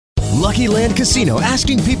Lucky Land Casino,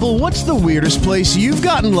 asking people, what's the weirdest place you've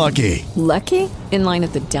gotten lucky? Lucky? In line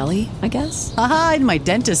at the deli, I guess? Aha, in my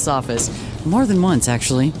dentist's office. More than once,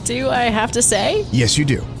 actually. Do I have to say? Yes, you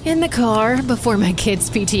do. In the car before my kids'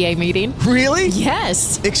 PTA meeting. Really?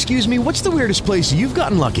 Yes. Excuse me, what's the weirdest place you've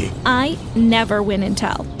gotten lucky? I never win and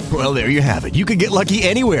tell. Well, there you have it. You can get lucky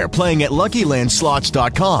anywhere, playing at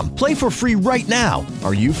LuckyLandSlots.com. Play for free right now.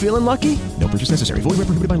 Are you feeling lucky? No purchase necessary. Void where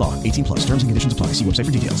prohibited by law. 18 plus. Terms and conditions apply. See website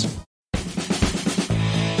for details.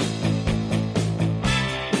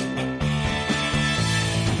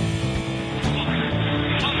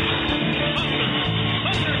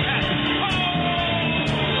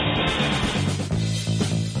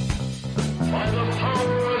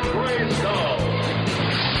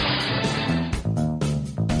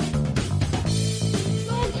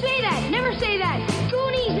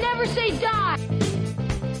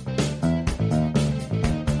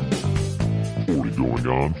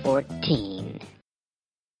 On 14.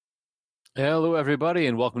 Hello, everybody,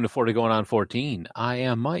 and welcome to 40 Going on 14. I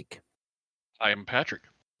am Mike. I am Patrick.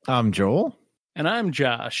 I'm Joel. And I'm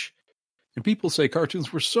Josh. And people say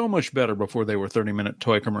cartoons were so much better before they were 30-minute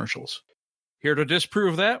toy commercials. Here to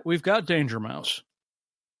disprove that, we've got Danger Mouse.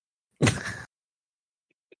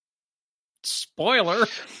 Spoiler.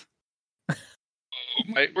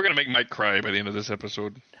 We're going to make Mike cry by the end of this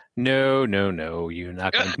episode. No. You're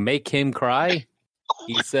not going to make him cry.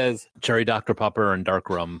 He says cherry Dr. Pepper and dark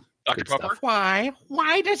rum. Dr. Pepper? Stuff. Why?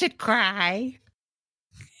 Why does it cry?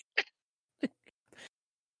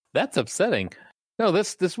 That's upsetting. No,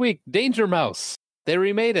 this week, Danger Mouse. They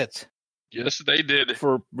remade it. Yes, they did.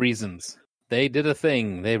 For reasons. They did a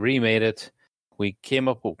thing. They remade it. We came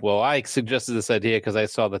up with, I suggested this idea because I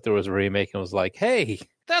saw that there was a remake and was like, hey.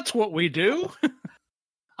 That's what we do.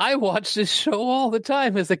 I watched this show all the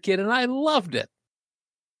time as a kid and I loved it.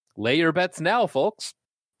 Lay your bets now, folks,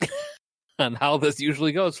 on how this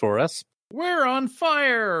usually goes for us. We're on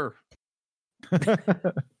fire.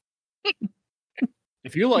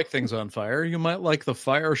 If you like things on fire, you might like the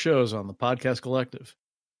fire shows on the Podcast Collective.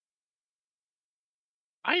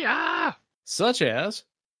 Hiya! Such as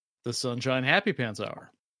the Sunshine Happy Pants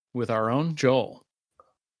Hour with our own Joel.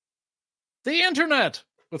 The Internet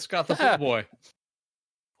with Scott the Foot Boy.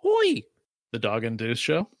 Hoi! The Dog and Deuce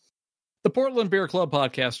Show. The Portland Beer Club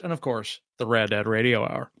Podcast, and of course, the Rad Dad Radio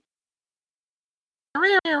Hour.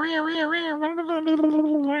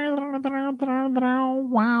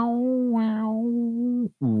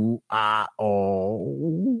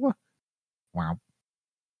 Wow.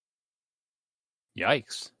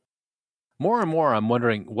 Yikes. More and more, I'm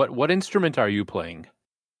wondering, what instrument are you playing?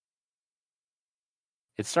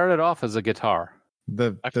 It started off as a guitar.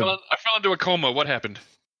 I fell into a coma. What happened?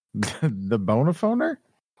 The bonophoner?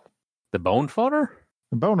 The bone phoner?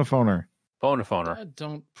 The bonophoner. Bonophoner.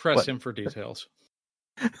 Don't press him for details.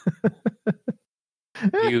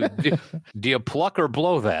 Do you pluck or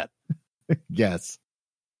blow that? Yes.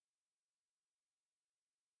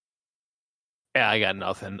 Yeah, I got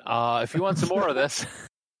nothing. If you want some more of this,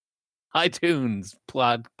 iTunes,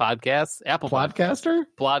 podcasts, Apple Podcaster?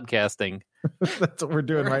 Podcasting. That's what we're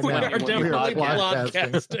doing right We now. are definitely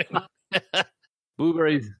podcasting.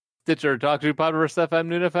 Blueberry, Stitcher, Talk to Podverse FM,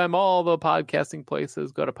 Noon FM, all the podcasting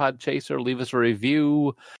places. Go to Podchaser, leave us a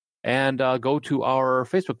review, and go to our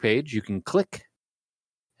Facebook page. You can click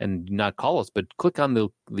and not call us, but click on the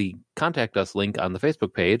contact us link on the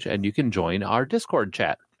Facebook page, and you can join our Discord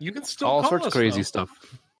chat. You can still all call sorts us, of crazy though.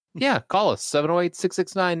 stuff. Yeah, call us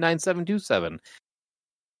 708-669-9727.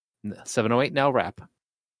 708 now wrap.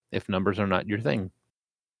 If numbers are not your thing.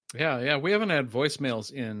 Yeah. We haven't had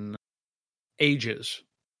voicemails in ages.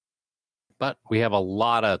 But we have a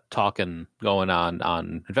lot of talking going on.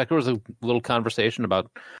 In fact, there was a little conversation about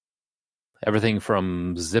everything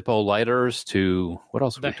from Zippo lighters to what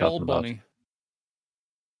else were The we Hell talking about? Bunny.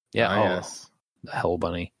 Yeah, Yes. The Hell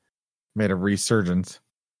Bunny. Made a resurgence.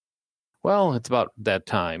 Well, it's about that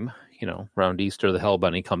time. Around Easter, the Hell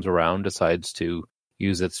Bunny comes around, decides to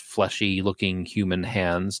use its fleshy-looking human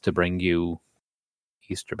hands to bring you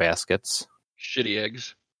Easter baskets. Shitty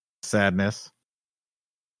eggs. Sadness.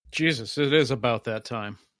 Jesus, it is about that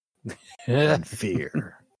time. And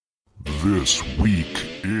fear. This week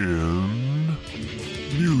in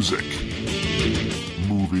music,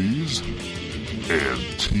 movies, and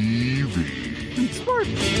TV. Sport.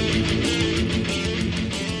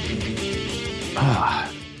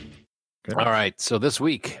 Good. All right, so this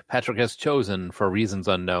week, Patrick has chosen, for reasons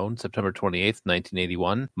unknown, September 28th,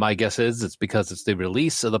 1981. My guess is it's because it's the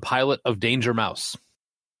release of the pilot of Danger Mouse.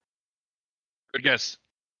 Good guess.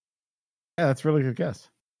 Yeah, that's a really good guess.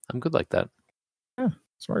 I'm good like that. Yeah,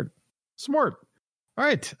 smart. All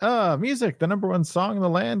right. Music. The number one song in the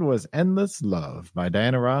land was Endless Love by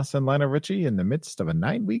Diana Ross and Lionel Richie in the midst of a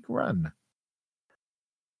 9-week run.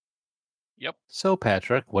 Yep. So,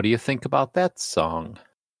 Patrick, what do you think about that song?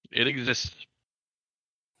 It exists.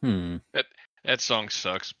 That song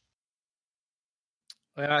sucks.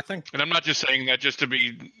 Yeah, I think, and I'm not just saying that just to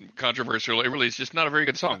be controversial. It really is just not a very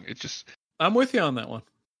good song. It's just. I'm with you on that one.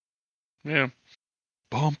 Yeah.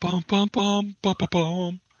 Bum bum bum bum bum bum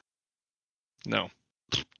bum. No.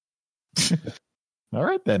 All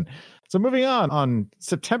right, then. So moving on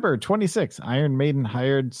September 26th, Iron Maiden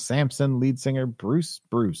hired Samson lead singer Bruce,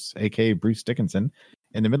 a.k.a. Bruce Dickinson,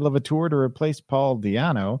 in the middle of a tour to replace Paul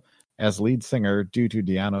Di'Anno as lead singer due to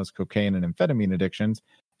Di'Anno's cocaine and amphetamine addictions,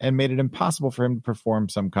 and made it impossible for him to perform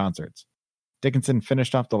some concerts. Dickinson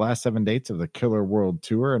finished off the last 7 dates of the Killer World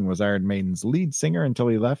Tour and was Iron Maiden's lead singer until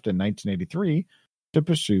he left in 1983 to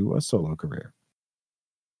pursue a solo career.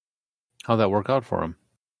 How'd that work out for him?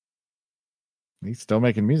 He's still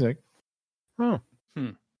making music. Oh.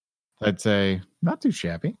 I'd say not too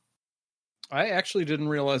shabby. I actually didn't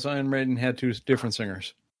realize Iron Maiden had 2 different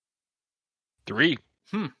singers. 3.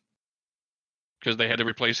 Because they had to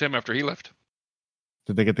replace him after he left.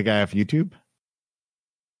 Did they get the guy off YouTube?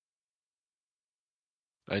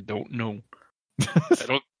 I don't know. I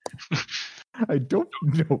don't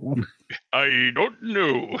know. I don't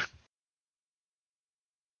know.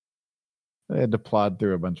 They had to plod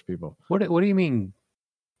through a bunch of people. What do you mean?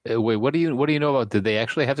 Wait, what do you know about? Did they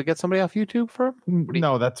actually have to get somebody off YouTube for him?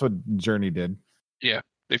 No, that's what Journey did. Yeah,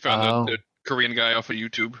 they found the Korean guy off of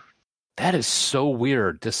YouTube. That is so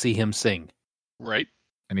weird to see him sing. Right.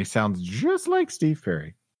 And he sounds just like Steve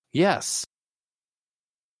Perry. Yes.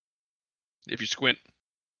 If you squint,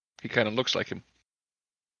 he kind of looks like him.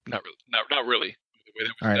 Not really.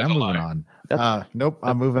 All right, I'm moving on. Nope,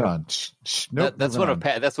 I'm moving on. Nope, that's one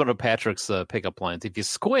of Patrick's pickup lines. If you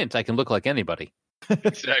squint, I can look like anybody.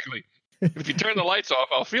 Exactly. If you turn the lights off,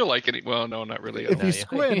 I'll feel like it. Well, no, not really. If you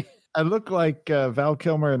squint, I look like Val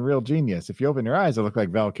Kilmer in Real Genius. If you open your eyes, I look like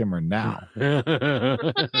Val Kilmer now.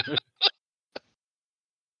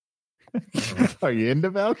 Are you into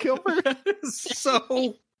Val Kilmer?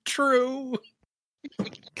 So true.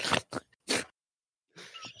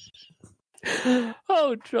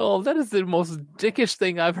 Oh, Joel, that is the most dickish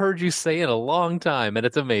thing I've heard you say in a long time, and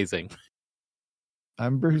it's amazing.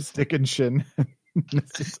 I'm Bruce Dickinson.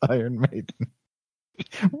 This is Iron Maiden.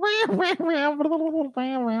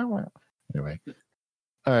 Anyway.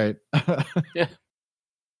 All right. Yeah.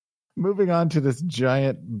 Moving on to this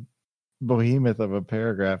giant behemoth of a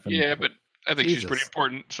paragraph. Yeah, but I think she's pretty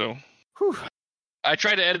important, so. Whew. I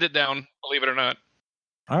tried to edit it down, believe it or not.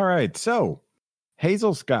 All right, so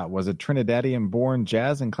Hazel Scott was a Trinidadian-born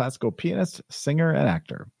jazz and classical pianist, singer, and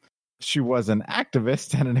actor. She was an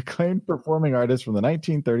activist and an acclaimed performing artist from the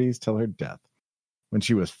 1930s till her death. When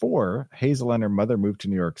she was 4, Hazel and her mother moved to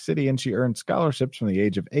New York City, and she earned scholarships from the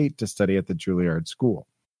age of 8 to study at the Juilliard School.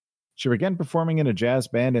 She began performing in a jazz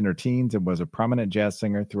band in her teens and was a prominent jazz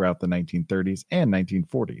singer throughout the 1930s and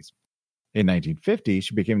 1940s. In 1950,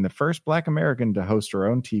 she became the first Black American to host her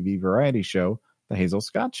own TV variety show, The Hazel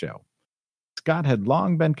Scott Show. Scott had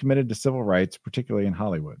long been committed to civil rights, particularly in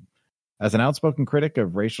Hollywood. As an outspoken critic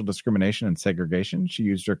of racial discrimination and segregation, she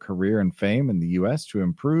used her career and fame in the U.S. to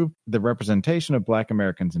improve the representation of Black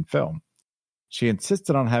Americans in film. She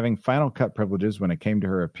insisted on having final cut privileges when it came to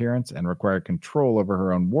her appearance and required control over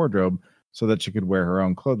her own wardrobe so that she could wear her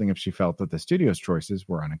own clothing if she felt that the studio's choices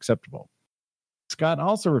were unacceptable. Scott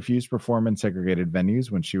also refused to perform in segregated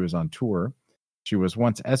venues when she was on tour. She was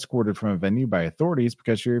once escorted from a venue by authorities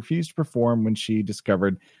because she refused to perform when she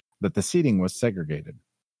discovered that the seating was segregated.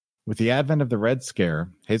 With the advent of the Red Scare,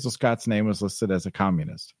 Hazel Scott's name was listed as a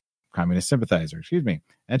communist sympathizer,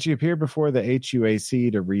 and she appeared before the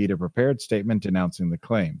HUAC to read a prepared statement denouncing the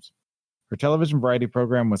claims. Her television variety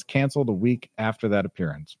program was canceled a week after that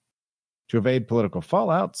appearance. To evade political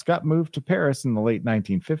fallout, Scott moved to Paris in the late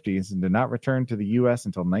 1950s and did not return to the U.S.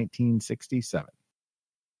 until 1967.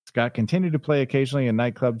 Scott continued to play occasionally in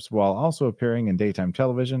nightclubs while also appearing in daytime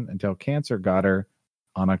television until cancer got her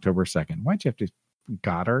on October 2nd. Why'd you have to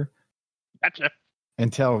got her? Gotcha.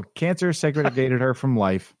 Until cancer segregated her from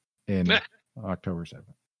life in October 7th.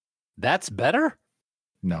 That's better?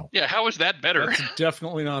 No. Yeah, how is that better? That's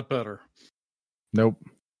definitely not better. Nope.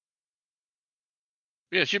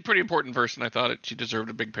 Yeah, she's a pretty important person. I thought she deserved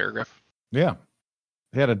a big paragraph. Yeah.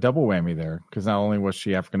 They had a double whammy there because not only was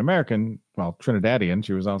she African American, well, Trinidadian,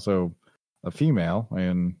 she was also a female.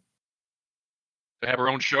 And to have her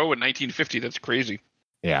own show in 1950, that's crazy.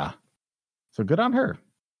 Yeah. So good on her.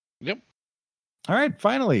 Yep. All right,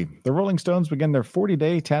 finally, the Rolling Stones begin their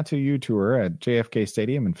 40-day Tattoo You tour at JFK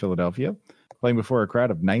Stadium in Philadelphia, playing before a crowd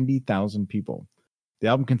of 90,000 people. The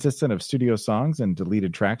album consisted of studio songs and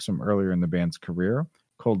deleted tracks from earlier in the band's career,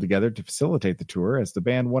 culled together to facilitate the tour, as the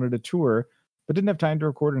band wanted a tour but didn't have time to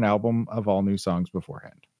record an album of all new songs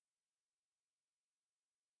beforehand.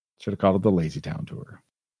 Should have called it the Lazy Town Tour.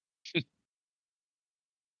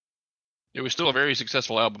 It was still a very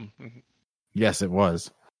successful album. Yes, it was.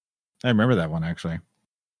 I remember that one, actually.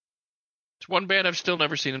 It's one band I've still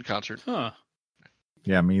never seen in concert. Huh.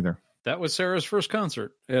 Yeah, me either. That was Sarah's first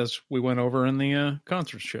concert, as we went over in the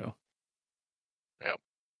concert show. Yeah.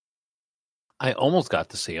 I almost got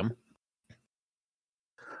to see him.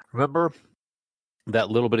 Remember that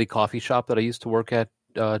little bitty coffee shop that I used to work at,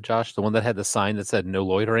 Josh? The one that had the sign that said no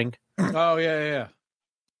loitering? Oh, yeah.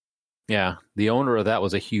 Yeah. The owner of that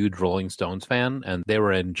was a huge Rolling Stones fan, and they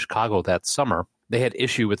were in Chicago that summer. They had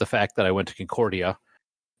issue with the fact that I went to Concordia,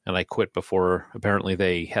 and I quit before apparently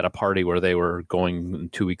they had a party where they were going in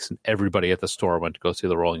 2 weeks, and everybody at the store went to go see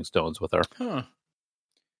the Rolling Stones with her. Huh.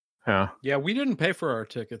 Yeah. Yeah, we didn't pay for our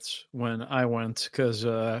tickets when I went because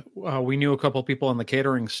we knew a couple people on the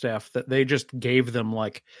catering staff that they just gave them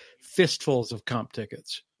like fistfuls of comp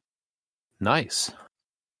tickets. Nice.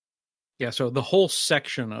 Yeah, so the whole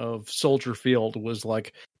section of Soldier Field was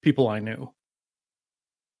like people I knew.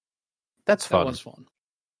 That's fun. That was fun.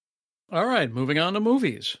 All right, moving on to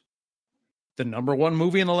movies. The number one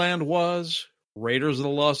movie in the land was Raiders of the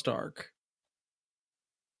Lost Ark.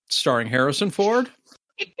 Starring Harrison Ford.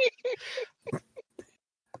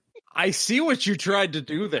 I see what you tried to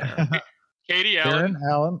do there. Katie Allen. Karen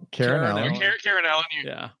Allen. Karen Allen.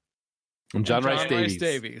 Yeah. And John Rice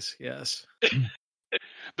Davies. Yes.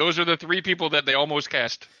 Those are the three people that they almost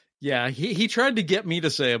cast. Yeah, he tried to get me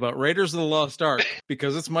to say about Raiders of the Lost Ark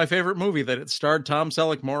because it's my favorite movie that it starred Tom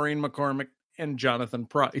Selleck, Maureen McCormick, and Jonathan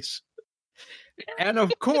Pryce. And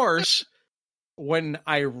of course, when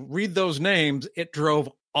I read those names, it drove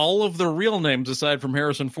all of the real names aside from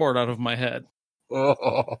Harrison Ford out of my head.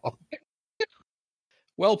 Oh.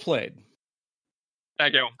 Well played.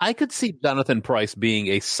 Thank you. I could see Jonathan Pryce being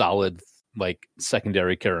a solid, like,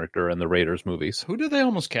 secondary character in the Raiders movies. Who did they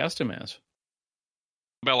almost cast him as?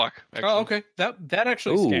 Belloc. Oh, okay. That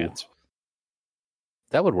actually scans.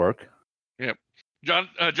 That would work. Yep.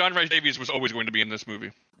 John Rice Davies was always going to be in this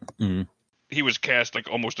movie. Mm. He was cast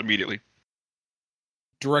like almost immediately.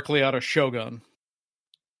 Directly out of Shogun.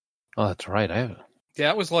 Oh, that's right. Yeah,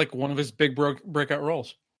 that was like one of his big breakout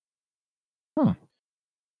roles. Huh.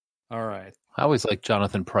 All right. I always liked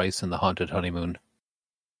Jonathan Pryce in The Haunted Honeymoon.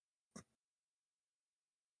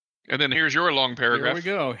 And then here's your long paragraph.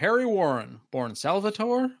 Here we go. Harry Warren, born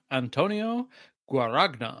Salvatore Antonio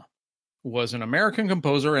Guaragna, was an American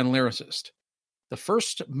composer and lyricist, the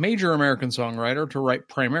first major American songwriter to write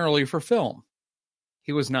primarily for film.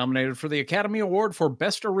 He was nominated for the Academy Award for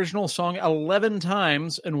Best Original Song 11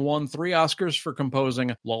 times and won 3 Oscars for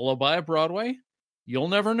composing Lullaby of Broadway, You'll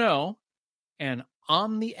Never Know, and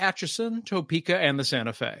On the Atchison, Topeka, and the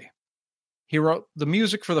Santa Fe. He wrote the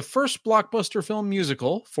music for the first blockbuster film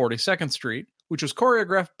musical, 42nd Street, which was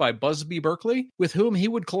choreographed by Busby Berkeley, with whom he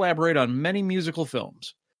would collaborate on many musical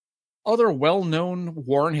films. Other well-known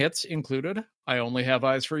Warren hits included I Only Have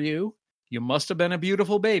Eyes for You, You Must Have Been a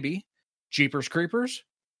Beautiful Baby, Jeepers Creepers,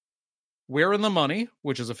 We're in the Money,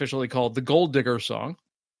 which is officially called the Gold Digger Song,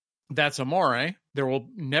 That's Amore, There Will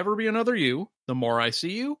Never Be Another You, The More I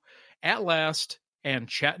See You, At Last, and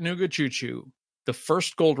Chattanooga Choo Choo, the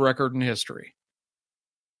first gold record in history.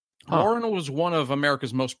 Warren was one of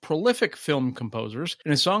America's most prolific film composers,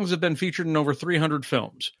 and his songs have been featured in over 300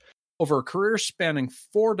 films. Over a career spanning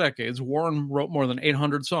 4 decades, Warren wrote more than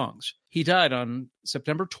 800 songs. He died on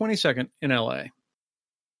September 22nd in L.A.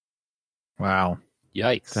 Wow.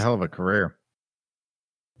 Yikes. It's a hell of a career.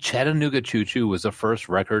 Chattanooga Choo Choo was the first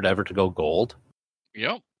record ever to go gold.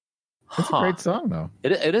 Yep. It's a great song, though.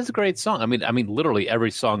 It is a great song. I mean, literally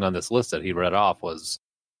every song on this list that he read off was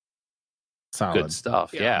solid. Good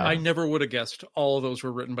stuff. Yeah. I never would have guessed all of those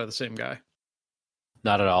were written by the same guy.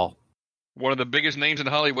 Not at all. One of the biggest names in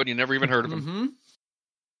Hollywood. You never even heard of him. Mm-hmm.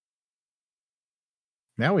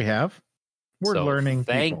 Now we have word learning.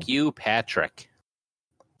 Thank you, Patrick.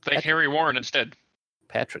 Thank Harry Warren instead.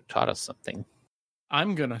 Patrick taught us something.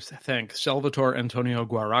 I'm going to thank Salvatore Antonio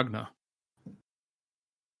Guaragna.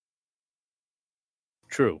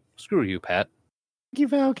 True. Screw you, Pat. Thank you,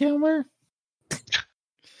 Val Kilmer.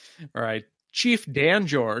 All right. Chief Dan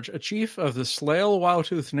George, a chief of the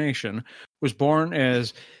Tsleil-Waututh Nation, was born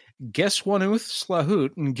as Geswanuth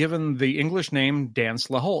Slahoot and given the English name Dan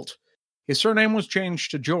Slaholt. His surname was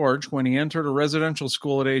changed to George when he entered a residential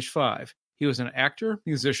school at age 5. He was an actor,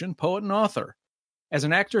 musician, poet, and author. As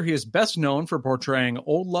an actor, he is best known for portraying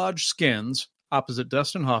Old Lodge Skins opposite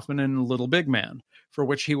Dustin Hoffman in Little Big Man, for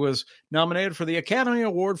which he was nominated for the Academy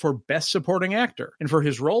Award for Best Supporting Actor, and for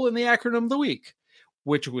his role in the acronym of the week,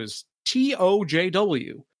 which was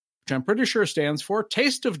TOJW, which I'm pretty sure stands for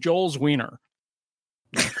Taste of Joel's Wiener.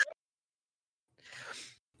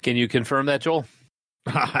 Can you confirm that, Joel?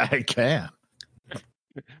 I can.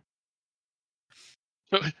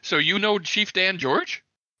 So you know Chief Dan George?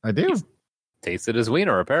 I do. Tasted his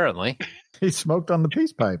wiener, apparently. He smoked on the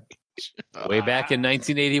peace pipe. Way back in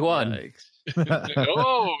 1981.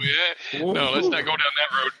 Oh, yeah. No, let's not go down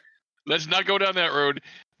that road. Let's not go down that road.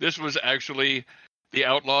 This was actually the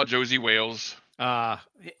outlaw Josie Wales.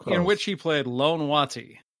 In which he played Lone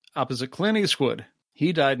Watty, opposite Clint Eastwood.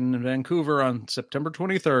 He died in Vancouver on September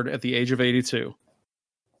 23rd at the age of 82.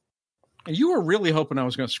 And you were really hoping I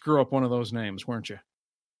was going to screw up one of those names, weren't you?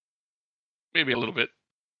 Maybe a little bit.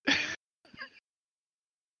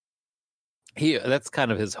 That's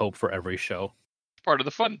kind of his hope for every show. Part of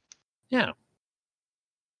the fun. Yeah.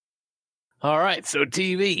 All right, so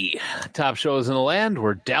TV. Top shows in the land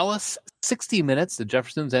were Dallas, 60 Minutes, The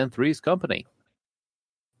Jeffersons, and Three's Company.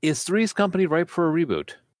 Is Three's Company ripe for a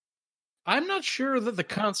reboot? I'm not sure that the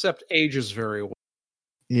concept ages very well.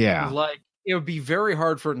 Yeah. Like, it would be very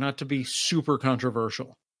hard for it not to be super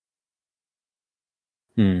controversial.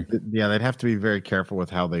 Yeah, they'd have to be very careful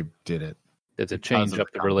with how they did it. To change up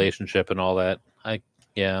the relationship and all that. I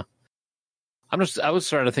was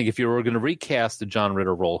trying to think, if you were going to recast the John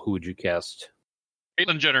Ritter role, who would you cast?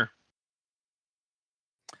 Caitlyn Jenner.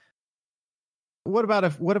 What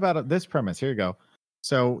about this premise? Here you go.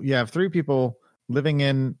 So you have three people living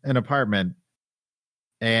in an apartment,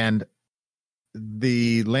 and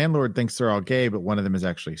the landlord thinks they're all gay, but one of them is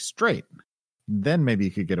actually straight. Then maybe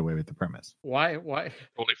you could get away with the premise. Why?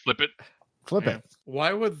 Only flip it. Flip it.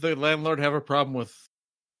 Why would the landlord have a problem with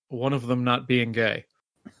one of them not being gay?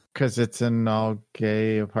 Because it's an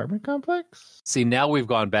all-gay apartment complex? See, now we've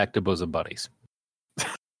gone back to bosom buddies.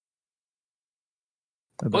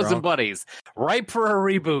 Bosom buddies. Ripe for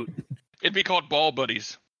a reboot. It'd be called Ball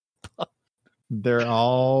Buddies. They're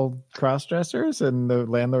all cross-dressers, and the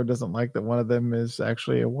landlord doesn't like that one of them is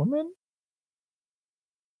actually a woman?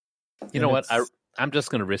 You know what? I'm just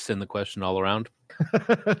going to rescind the question all around.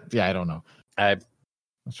 Yeah, I don't know. I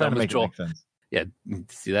was trying to make it make sense. Yeah,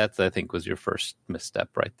 see, that's, I think, was your first misstep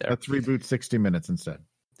right there. Let's reboot 60 Minutes instead.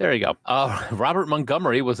 There you go. Robert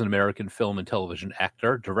Montgomery was an American film and television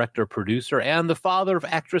actor, director, producer, and the father of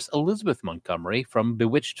actress Elizabeth Montgomery from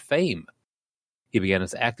Bewitched fame. He began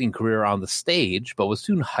his acting career on the stage, but was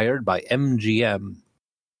soon hired by MGM.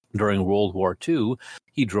 During World War II,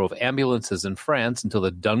 he drove ambulances in France until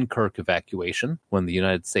the Dunkirk evacuation. When the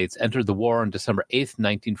United States entered the war on December 8th,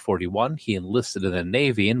 1941, he enlisted in the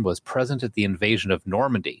Navy and was present at the invasion of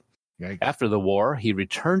Normandy. Yikes. After the war, he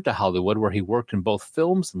returned to Hollywood, where he worked in both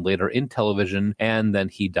films and later in television, and then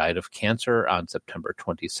he died of cancer on September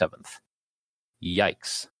 27th.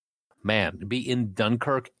 Yikes. Man, to be in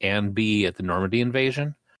Dunkirk and be at the Normandy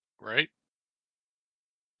invasion? Right.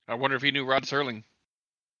 I wonder if he knew Rod Serling.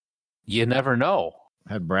 You never know.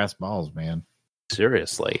 Had brass balls, man.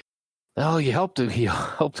 Seriously. Oh, he helped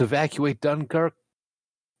evacuate Dunkirk.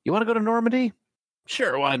 You want to go to Normandy?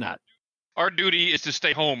 Sure, why not? Our duty is to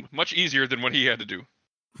stay home. Much easier than what he had to do.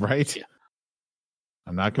 Right? Yeah.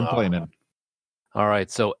 I'm not complaining. All right,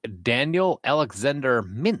 so Daniel Alexander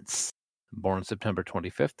Mintz, born September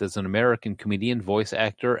 25th, is an American comedian, voice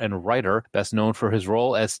actor, and writer, best known for his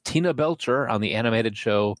role as Tina Belcher on the animated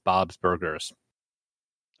show Bob's Burgers.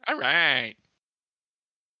 All right.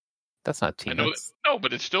 That's not Tina. I know no,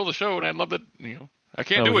 but it's still the show, and I love that. I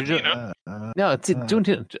can't do it, Tina. No, it's doing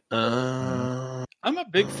Tina. I'm a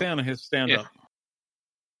big fan of his stand-up. Yeah.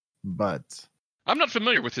 But I'm not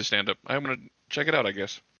familiar with his stand-up. I'm going to check it out, I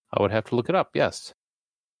guess. I would have to look it up, yes.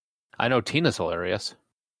 I know Tina's hilarious.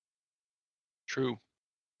 True.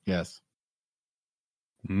 Yes.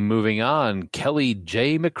 Moving on, Kelly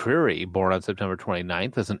J. McCreary, born on September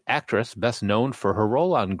 29th, is an actress best known for her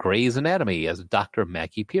role on Grey's Anatomy as Dr.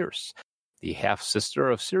 Maggie Pierce, the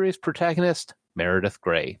half-sister of series protagonist Meredith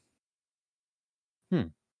Grey.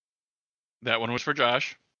 That one was for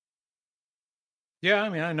Josh. Yeah, I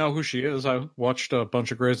mean, I know who she is. I watched a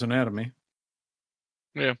bunch of Grey's Anatomy.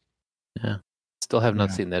 Yeah. Still have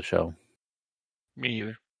not seen that show. Me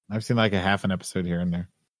either. I've seen like a half an episode here and there.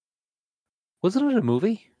 Wasn't it a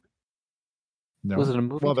movie? No. Was it a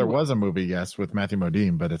movie? Well, there was a movie, yes, with Matthew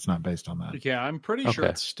Modine, but it's not based on that. Yeah, I'm pretty sure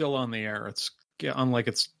it's still on the air. It's on like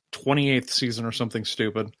its 28th season or something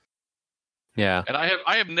stupid. Yeah. And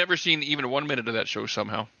I have never seen even 1 minute of that show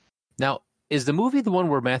somehow. Now, Is the movie the one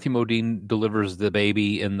where Matthew Modine delivers the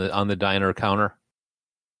baby on the diner counter?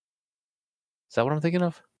 Is that what I'm thinking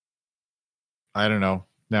of? I don't know.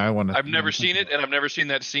 Now I want to. I've never seen it, and I've never seen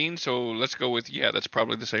that scene. So let's go with that's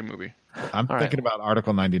probably the same movie. I'm thinking about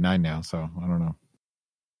Article 99 now, so I don't know.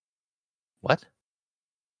 What?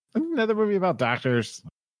 Another movie about doctors.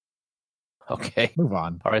 Okay. Move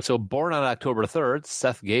on. All right, so born on October 3rd,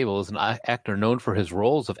 Seth Gable is an actor known for his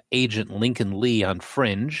roles of Agent Lincoln Lee on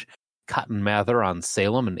Fringe, Cotton Mather on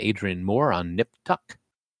Salem, and Adrian Moore on Nip Tuck.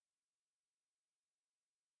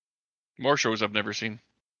 More shows I've never seen.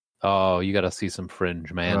 Oh, you got to see some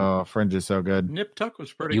Fringe, man. Oh, Fringe is so good. Nip Tuck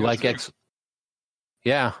was pretty You good. like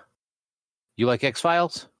Yeah. You like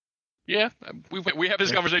X-Files? Yeah, we have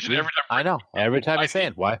this conversation every time. I know. Every time I say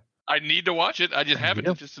it. Why? I need to watch it. I just haven't.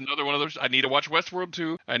 It's just another one of those. I need to watch Westworld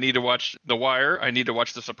too. I need to watch The Wire. I need to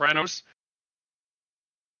watch The Sopranos.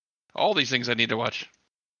 All these things I need to watch.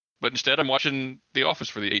 But instead, I'm watching The Office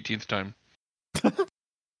for the 18th time.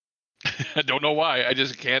 I don't know why. I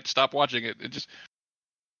just can't stop watching it.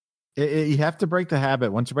 You have to break the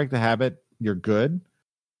habit. Once you break the habit, you're good.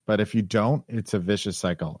 But if you don't, it's a vicious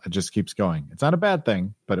cycle. It just keeps going. It's not a bad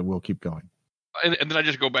thing, but it will keep going. And then I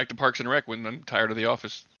just go back to Parks and Rec when I'm tired of The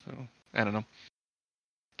Office. So, I don't know.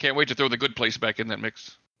 Can't wait to throw The Good Place back in that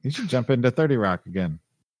mix. You should jump into 30 Rock again.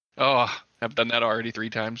 Oh, I've done that already 3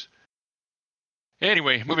 times.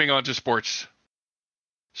 Anyway, moving on to sports.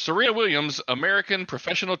 Serena Williams, American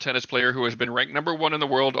professional tennis player who has been ranked number 1 in the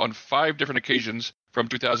world on 5 different occasions from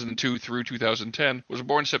 2002 through 2010, was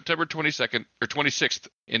born September 26th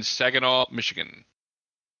in Saginaw, Michigan.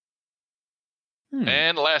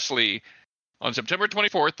 And lastly, on September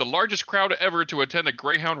 24th, the largest crowd ever to attend a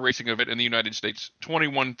greyhound racing event in the United States,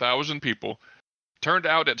 21,000 people, turned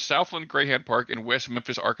out at Southland Greyhound Park in West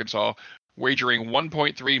Memphis, Arkansas, wagering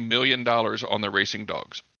 $1.3 million on the racing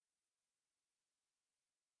dogs.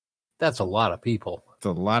 That's a lot of people. It's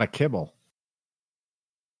a lot of kibble.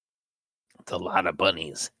 It's a lot of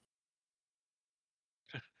bunnies.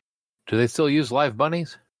 Do they still use live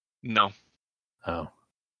bunnies? No. Oh.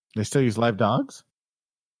 They still use live dogs?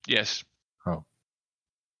 Yes. Oh.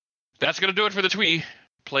 That's going to do it for the tweet.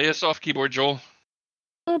 Play us off keyboard, Joel.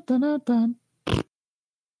 Dun, dun, dun, dun.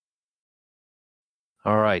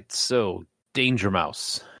 All right, so Danger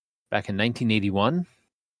Mouse. Back in 1981,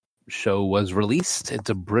 show was released. It's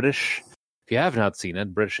a British, if you have not seen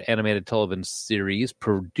it, British animated television series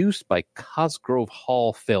produced by Cosgrove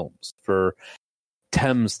Hall Films for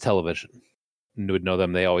Thames Television. You would know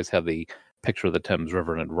them. They always have the picture of the Thames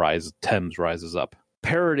River and Thames rises up.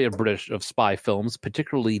 Parody of spy films,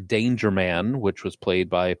 particularly Danger Man, which was played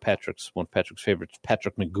by one of Patrick's favorites,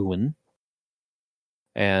 Patrick McGoohan,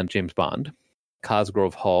 and James Bond.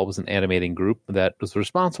 Cosgrove Hall was an animating group that was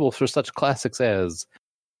responsible for such classics as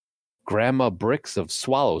Grandma Bricks of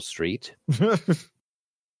Swallow Street,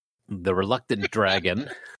 The Reluctant Dragon.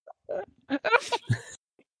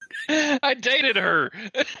 I dated her.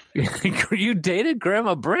 You dated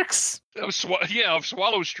Grandma Bricks? Of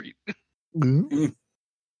Swallow Street.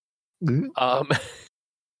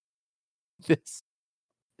 This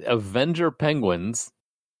Avenger Penguins,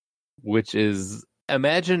 which is,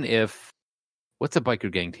 imagine if, what's a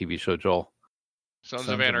biker gang TV show, Joel? Sons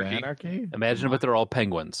of Anarchy. Imagine if they're all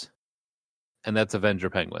penguins. And that's Avenger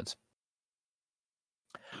Penguins.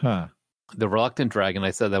 Huh. The Reluctant Dragon,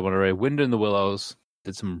 I said that one already. Wind in the Willows,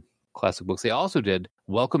 did some classic books. They also did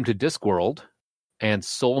Welcome to Discworld and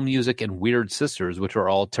Soul Music and Weird Sisters, which are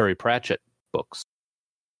all Terry Pratchett books,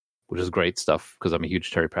 which is great stuff because I'm a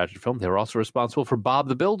huge Terry Pratchett film. They were also responsible for Bob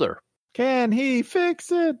the Builder. Can he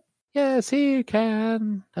fix it? Yes, he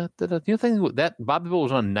can. You think that Bob the Builder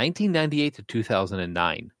was on 1998 to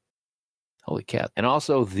 2009. Holy cat. And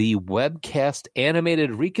also the webcast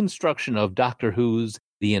animated reconstruction of Doctor Who's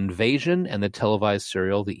The Invasion and the televised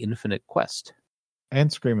serial The Infinite Quest.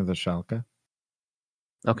 And Scream of the Shalka.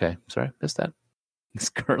 Okay, sorry, missed that. It's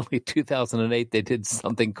currently 2008. They did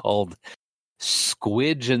something called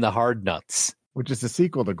Squidge and the Hard Nuts, which is a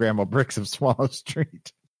sequel to Grandma Bricks of Swallow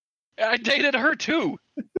Street. I dated her too.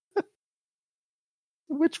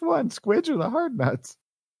 Which one? Squidge or the Hard Nuts?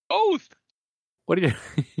 Both. What are you?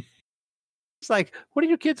 It's like, what are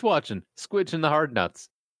your kids watching? Squidge and the Hard Nuts.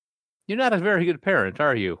 You're not a very good parent,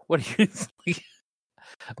 are you? What are you? Like,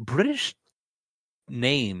 British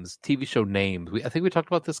names, TV show names. I think we talked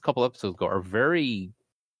about this a couple episodes ago. Are very,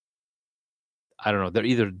 I don't know. They're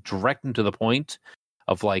either direct and to the point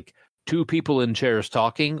of like 2 people in chairs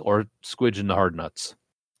talking, or Squidge and the Hard Nuts.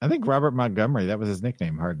 I think Robert Montgomery, that was his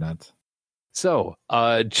nickname, Hard Nuts. So,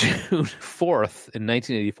 June 4th in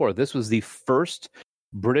 1984, this was the first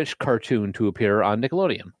British cartoon to appear on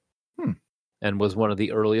Nickelodeon. and was one of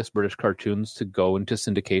the earliest British cartoons to go into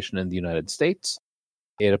syndication in the United States.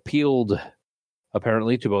 It appealed,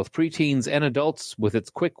 apparently, to both preteens and adults with its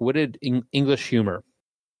quick-witted English humor.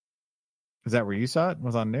 Is that where you saw it?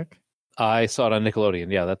 Was it on Nick? I saw it on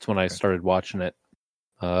Nickelodeon. Yeah, that's when I started watching it.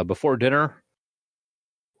 Before dinner,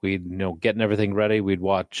 we'd getting everything ready. We'd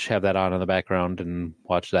have that on in the background and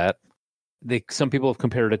watch that. Some people have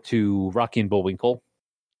compared it to Rocky and Bullwinkle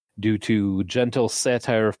due to gentle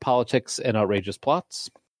satire of politics and outrageous plots.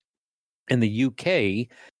 In the UK,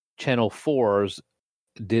 Channel 4's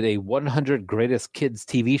did a 100 Greatest Kids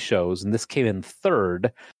TV shows, and this came in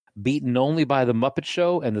third, beaten only by The Muppet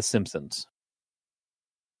Show and The Simpsons.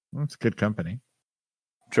 That's good company.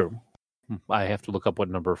 True. I have to look up what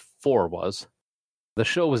number 4 was. The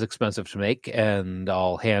show was expensive to make, and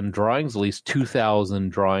all hand drawings, at least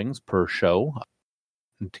 2,000 drawings per show.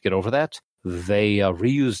 To get over that, they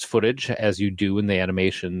reused footage, as you do in the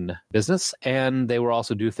animation business, and they would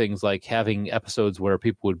also do things like having episodes where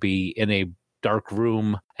people would be in a dark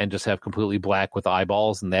room and just have completely black with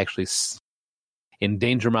eyeballs, and they actually, in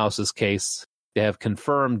Danger Mouse's case, they have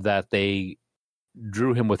confirmed that they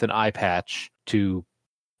drew him with an eye patch to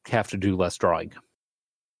have to do less drawing.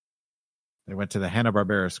 They went to the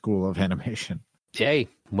Hanna-Barbera School of Animation. Hey,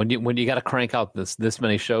 when you got to crank out this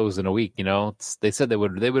many shows in a week, they said they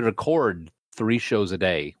would record 3 shows a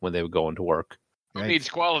day when they would go into work. Who needs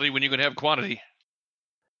quality when you can have quantity?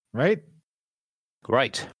 Right.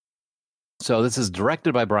 So this is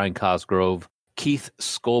directed by Brian Cosgrove, Keith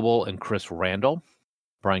Scoble, and Chris Randall.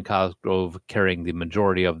 Brian Cosgrove carrying the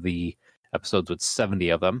majority of the episodes with 70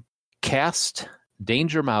 of them. Cast,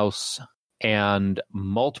 Danger Mouse, and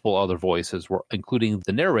multiple other voices, including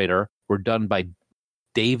the narrator, were done by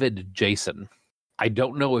David Jason. I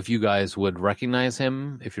don't know if you guys would recognize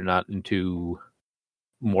him if you're not into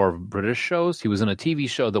more British shows. He was in a TV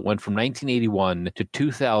show that went from 1981 to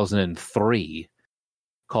 2003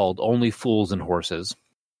 called Only Fools and Horses.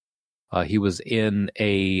 He was in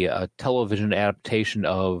a television adaptation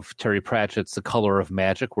of Terry Pratchett's The Color of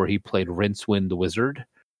Magic, where he played Rincewind the Wizard,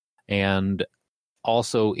 and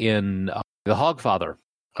also in The Hogfather,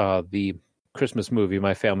 the Christmas movie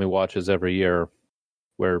my family watches every year.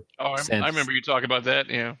 Where I remember you talking about that,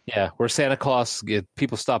 yeah. Yeah, where Santa Claus,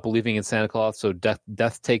 people stop believing in Santa Claus, so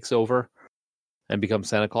death takes over and becomes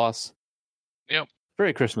Santa Claus. Yep.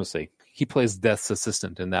 Very Christmassy. He plays Death's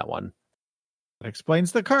assistant in that one. That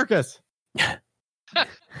explains the carcass.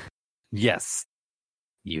 Yes,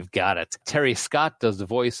 you've got it. Terry Scott does the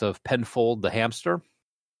voice of Penfold the hamster.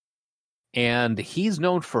 And he's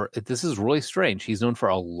known for, this is really strange, he's known for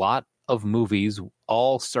a lot of movies,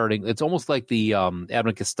 all starting, it's almost like the Abbott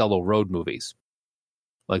and Costello Road movies.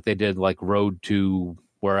 Like they did like Road to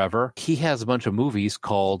wherever. He has a bunch of movies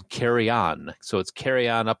called Carry On. So it's Carry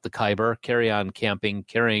On Up the Khyber, Carry On Camping,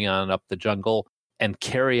 Carry On Up the Jungle, and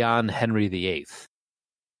Carry On Henry VIII.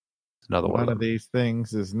 Another one of these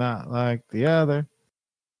things is not like the other.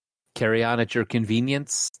 Carry On at Your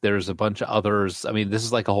Convenience. There's a bunch of others. I mean, this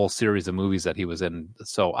is like a whole series of movies that he was in.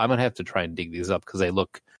 So I'm going to have to try and dig these up because they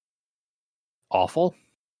look awful.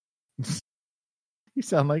 You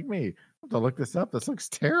sound like me. I have to look this up. This looks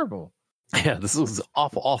terrible. Yeah, this is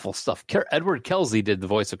awful, awful stuff. Edward Kelsey did the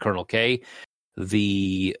voice of Colonel K.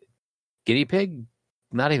 The guinea pig?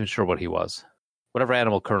 Not even sure what he was. Whatever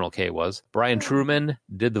animal Colonel K was. Brian Truman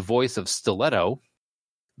did the voice of Stiletto,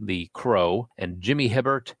 the crow, and Jimmy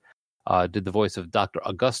Hibbert did the voice of Dr.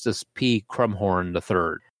 Augustus P. Crumhorn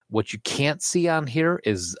III. What you can't see on here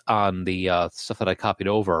is on the stuff that I copied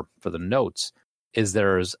over for the notes, is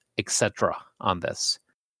there's etc. on this.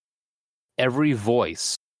 Every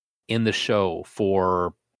voice in the show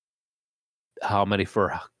for how many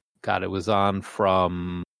for, God, it was on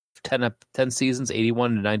from 10 seasons,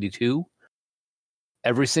 81 to 92.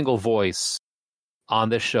 Every single voice on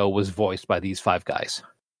this show was voiced by these 5 guys.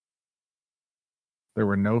 There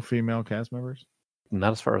were no female cast members?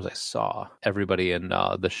 Not as far as I saw. Everybody in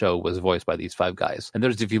the show was voiced by these 5 guys. And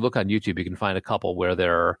if you look on YouTube, you can find a couple where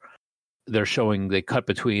they're showing, they cut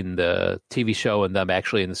between the TV show and them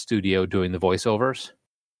actually in the studio doing the voiceovers.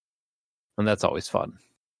 And that's always fun.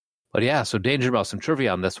 But yeah, so Danger Mouse, some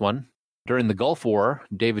trivia on this one. During the Gulf War,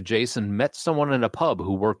 David Jason met someone in a pub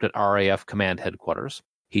who worked at RAF command headquarters.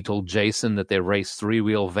 He told Jason that they race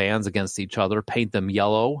 3-wheel vans against each other, paint them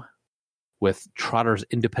yellow, with Trotter's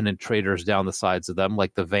independent traders down the sides of them,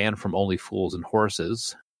 like the van from Only Fools and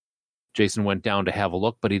Horses. Jason went down to have a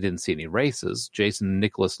look, but he didn't see any races. Jason,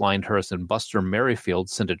 Nicholas Lyndhurst, and Buster Merrifield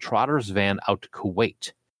sent a Trotter's van out to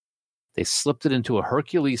Kuwait. They slipped it into a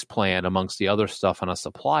Hercules plan amongst the other stuff on a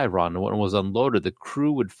supply run. When it was unloaded, the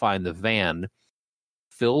crew would find the van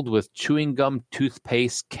filled with chewing gum,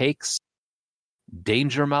 toothpaste, cakes,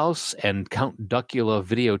 Danger Mouse, and Count Duckula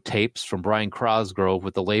videotapes from Brian Cosgrove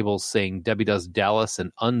with the labels saying Debbie Does Dallas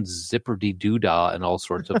and Unzipperdy Doodah and all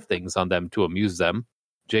sorts of things on them to amuse them.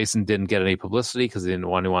 Jason didn't get any publicity because he didn't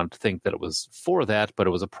want anyone to think that it was for that, but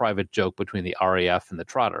it was a private joke between the RAF and the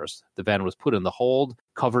Trotters. The van was put in the hold,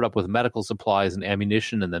 covered up with medical supplies and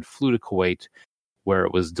ammunition, and then flew to Kuwait, where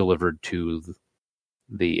it was delivered to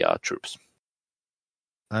the troops.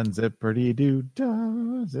 Unzipperdy doo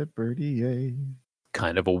dah, zipperdy yay.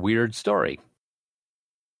 Kind of a weird story.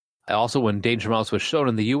 Also, when Danger Mouse was shown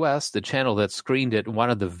in the U.S., the channel that screened it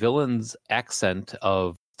wanted the villain's accent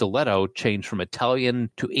of stiletto changed from Italian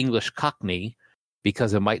to English Cockney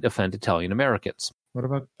because it might offend Italian Americans. What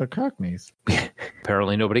about the Cockneys?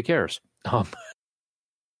 Apparently nobody cares.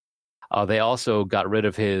 They also got rid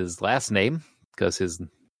of his last name because his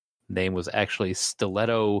name was actually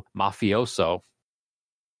Stiletto Mafioso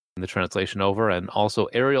in the translation over, and also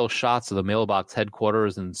aerial shots of the mailbox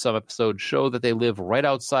headquarters in some episodes show that they live right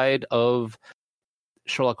outside of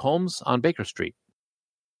Sherlock Holmes on Baker Street.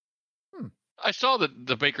 I saw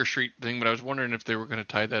the Baker Street thing, but I was wondering if they were going to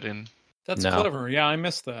tie that in. That's clever. Yeah, I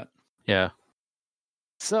missed that. Yeah.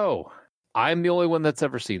 So, I'm the only one that's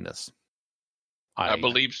ever seen this. I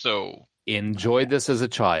believe so. Enjoyed this as a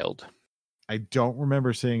child. I don't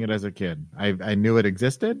remember seeing it as a kid. I knew it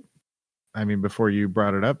existed. I mean, before you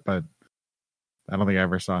brought it up, but I don't think I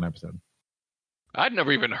ever saw an episode. I'd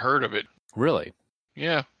never even heard of it. Really?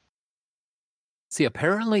 Yeah. See,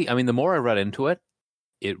 apparently, I mean, the more I read into it,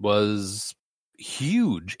 it was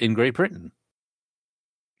huge in Great Britain.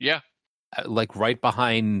 Yeah. Like right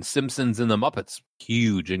behind Simpsons and the Muppets.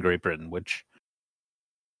 Huge in Great Britain, which,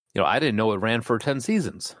 I didn't know it ran for 10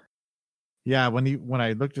 seasons. Yeah, when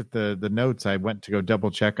I looked at the notes, I went to go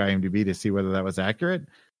double check IMDb to see whether that was accurate.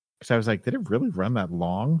 Because I was like, did it really run that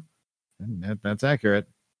long? And that's accurate.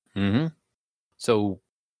 Mm-hmm. So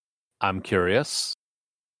I'm curious.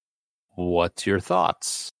 What's your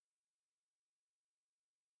thoughts?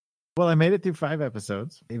 Well, I made it through 5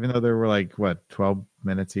 episodes, even though there were 12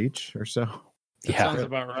 minutes each or so. That sounds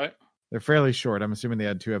about right. They're fairly short. I'm assuming they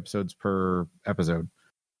had 2 episodes per episode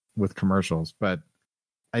with commercials, but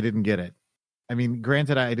I didn't get it. I mean,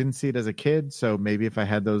 granted, I didn't see it as a kid, so maybe if I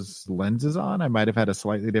had those lenses on, I might have had a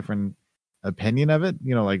slightly different opinion of it,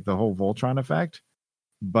 like the whole Voltron effect.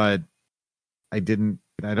 But I don't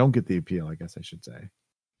get the appeal, I guess I should say.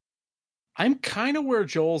 I'm kind of where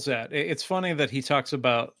Joel's at. It's funny that he talks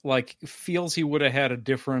about, feels he would have had a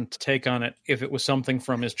different take on it if it was something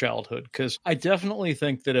from his childhood. Because I definitely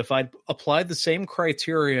think that if I'd applied the same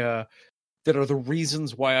criteria that are the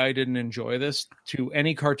reasons why I didn't enjoy this to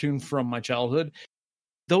any cartoon from my childhood,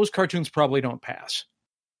 those cartoons probably don't pass.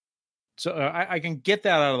 So I can get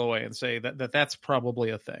that out of the way and say that's probably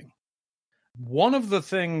a thing. One of the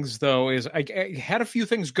things, though, is I had a few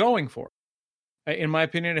things going for it. In my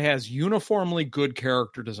opinion, it has uniformly good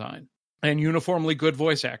character design and uniformly good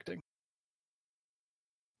voice acting.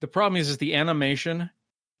 The problem is the animation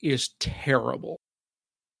is terrible.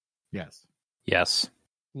 Yes.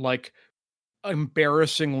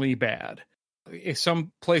 Embarrassingly bad. In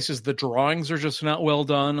some places, the drawings are just not well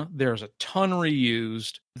done. There's a ton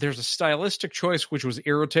reused. There's a stylistic choice which was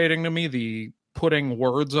irritating to me, the putting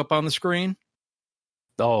words up on the screen.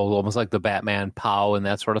 Oh, almost like the Batman POW and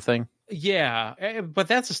that sort of thing? Yeah, but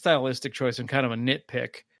that's a stylistic choice and kind of a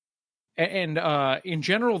nitpick. And in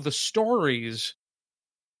general, the stories,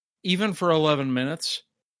 even for 11 minutes,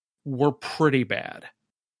 were pretty bad.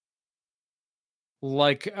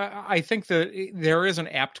 I think that there is an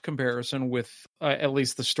apt comparison with at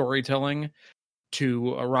least the storytelling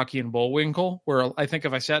to Rocky and Bullwinkle, where I think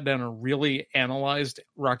if I sat down and really analyzed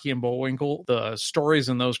Rocky and Bullwinkle, the stories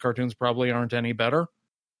in those cartoons probably aren't any better.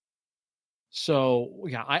 So,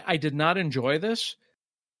 yeah, I did not enjoy this,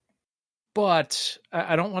 but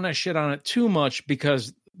I don't want to shit on it too much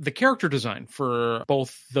because the character design for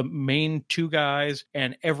both the main 2 guys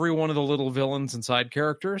and every one of the little villains and side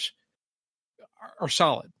characters are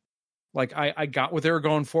solid. I got what they were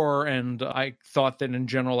going for, and I thought that in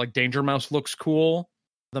general, Danger Mouse looks cool.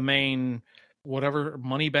 The main, whatever,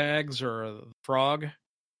 Moneybags or Frog.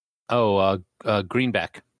 Oh,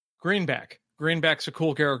 Greenback. Greenback's a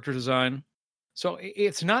cool character design. So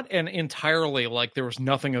it's not an entirely there was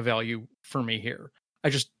nothing of value for me here. I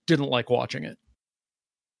just didn't like watching it.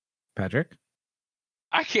 Patrick?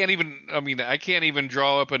 I can't even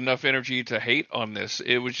draw up enough energy to hate on this.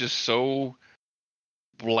 It was just so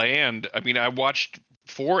bland. I mean, I watched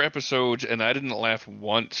 4 episodes and I didn't laugh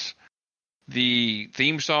once. The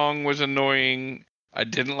theme song was annoying. I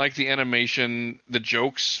didn't like the animation. The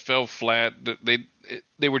jokes fell flat.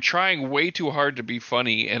 they were trying way too hard to be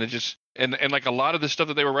funny, and it just and like a lot of the stuff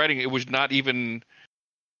that they were writing, it was not even.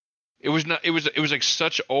 It was like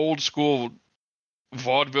such old school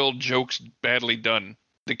vaudeville jokes badly done.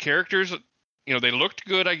 The characters, they looked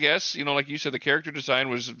good, I guess. Like you said, the character design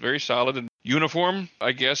was very solid and uniform,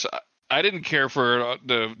 I guess. I didn't care for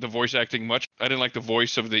the voice acting much. I didn't like the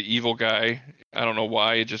voice of the evil guy. I don't know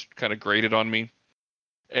why. It just kind of grated on me.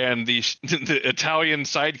 And the Italian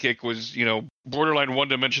sidekick was, borderline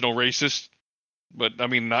one-dimensional racist. But I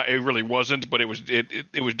mean, it really wasn't. But it was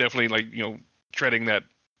definitely like treading that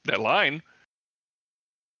line.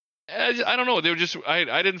 I don't know. They were just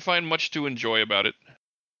I didn't find much to enjoy about it.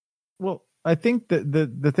 Well, I think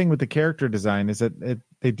the thing with the character design is that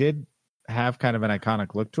they did have kind of an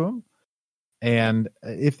iconic look to them. And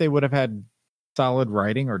if they would have had solid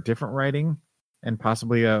writing or different writing and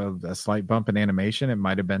possibly a slight bump in animation, it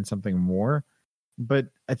might have been something more. But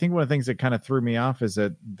I think one of the things that kind of threw me off is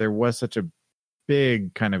that there was such a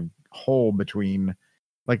big kind of hole between,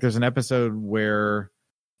 like, there's an episode where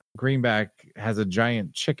Greenback has a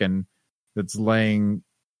giant chicken that's laying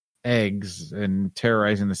eggs and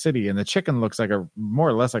terrorizing the city. And the chicken looks like more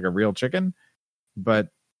or less like a real chicken, but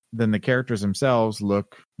then the characters themselves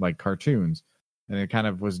look like cartoons. And it kind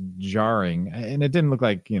of was jarring, and it didn't look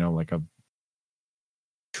like, like a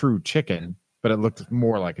true chicken, but it looked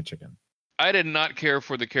more like a chicken. I did not care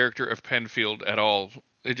for the character of Penfield at all.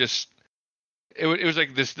 It was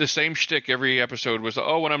like the same shtick every episode was,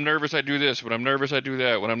 oh, when I'm nervous, I do this. When I'm nervous, I do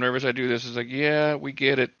that. When I'm nervous, I do this. It's like, yeah, we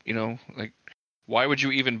get it. Like, why would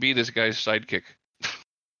you even be this guy's sidekick?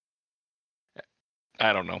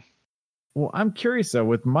 I don't know. Well, I'm curious though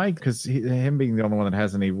with Mike, because him being the only one that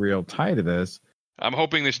has any real tie to this. I'm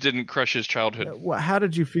hoping this didn't crush his childhood. How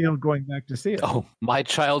did you feel going back to see it? Oh, my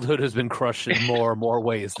childhood has been crushed in more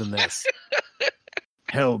ways than this.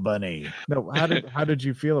 Hell, bunny. No, how did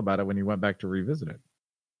you feel about it when you went back to revisit it?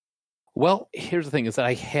 Well, here's the thing: is that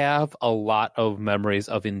I have a lot of memories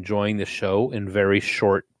of enjoying the show in very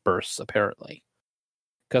short bursts, apparently,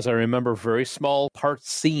 because I remember very small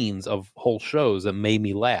scenes of whole shows that made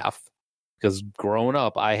me laugh. Because growing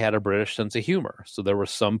up, I had a British sense of humor, so there were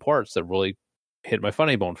some parts that really hit my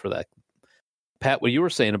funny bone for that. Pat, what you were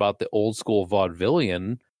saying about the old school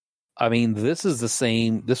vaudevillian, I mean, this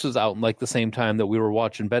was out in like the same time that we were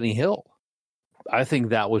watching Benny Hill. I think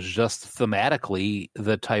that was just thematically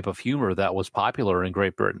the type of humor that was popular in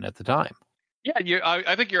Great Britain at the time. Yeah,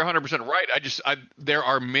 I think you're 100% right. There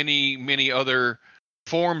are many, many other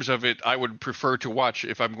forms of it I would prefer to watch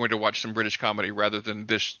if I'm going to watch some British comedy rather than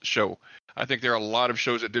this show. I think there are a lot of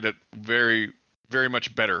shows that did it very, very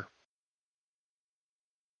much better.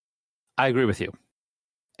 I agree with you.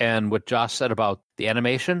 And what Josh said about the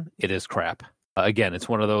animation, it is crap. Again, it's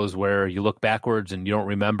one of those where you look backwards and you don't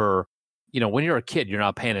remember, when you're a kid, you're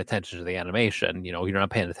not paying attention to the animation. You're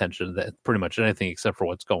not paying attention to pretty much anything except for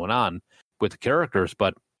what's going on with the characters.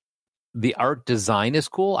 But the art design is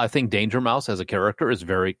cool. I think Danger Mouse as a character is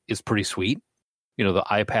pretty sweet. The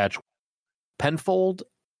eye patch Penfold.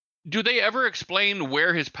 Do they ever explain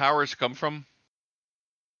where his powers come from?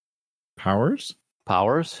 Powers?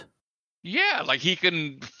 Yeah, like he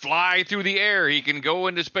can fly through the air. He can go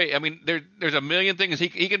into space. I mean, there's a million things.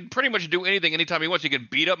 He can pretty much do anything anytime he wants. He can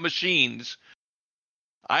beat up machines.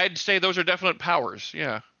 I'd say those are definite powers,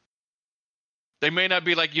 yeah. They may not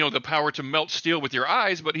be like, the power to melt steel with your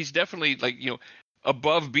eyes, but he's definitely like,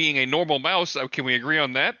 above being a normal mouse. Can we agree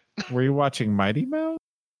on that? Were you watching Mighty Mouse?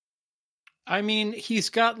 I mean,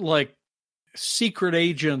 he's got like secret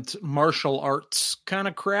agent martial arts kind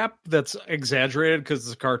of crap that's exaggerated because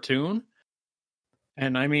it's a cartoon.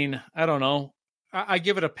 And I mean, I don't know. I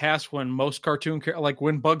give it a pass when most cartoon, like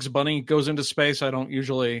when Bugs Bunny goes into space, I don't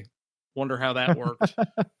usually wonder how that worked.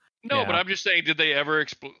 No, Yeah. but I'm just saying, did they ever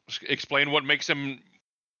explain what makes him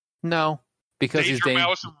No, because Danger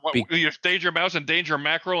Mouse, Danger Mouse and Danger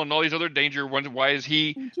Mackerel and all these other danger ones? Why is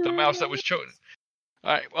he the mouse that was chosen?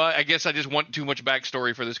 All right, well, I guess I just want too much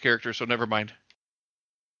backstory for this character, so never mind.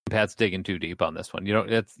 Pat's digging too deep on this one.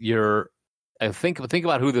 I think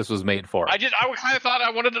about who this was made for. I kind of thought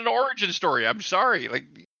I wanted an origin story. I'm sorry.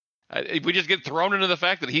 Like, if we just get thrown into the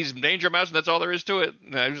fact that he's Danger Mouse and that's all there is to it,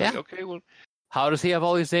 and I was like, okay, well. How does he have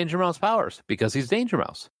all these Danger Mouse powers? Because he's Danger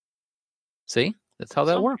Mouse. See? That's how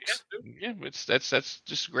that works. Yeah, that's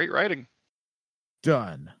just great writing.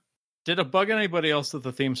 Done. Did it bug anybody else that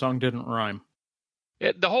the theme song didn't rhyme?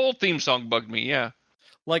 The whole theme song bugged me, yeah.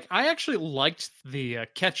 Like, I actually liked the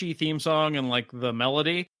catchy theme song and, like, the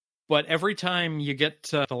melody, but every time you get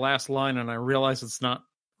to the last line and I realize it's not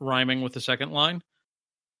rhyming with the second line,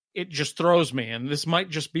 it just throws me, and this might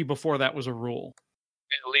just be before that was a rule.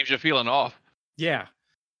 It leaves you feeling off. Yeah.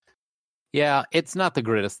 Yeah, it's not the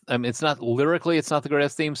greatest. I mean, it's not lyrically, it's not the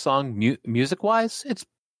greatest theme song. Music wise, it's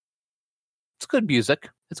good music.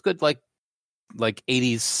 It's good like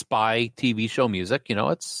 80s spy TV show music. You know,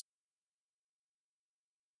 it's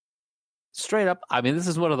straight up. I mean, this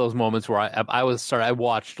is one of those moments where I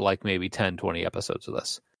watched like maybe 10, 20 episodes of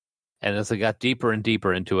this. And as I got deeper and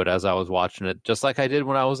deeper into it as I was watching it, just like I did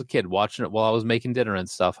when I was a kid, watching it while I was making dinner and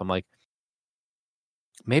stuff, I'm like,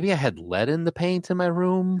 maybe I had lead in the paint in my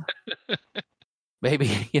room.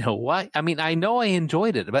 Maybe, you know what? I mean, I know I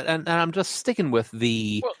enjoyed it, but and I'm just sticking with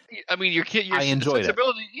the. Well, I mean, your I enjoyed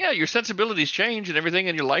sensibility. It. Yeah, your sensibilities change and everything,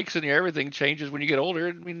 and your likes and your everything changes when you get older.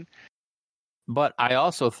 I mean, but I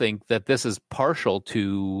also think that this is partial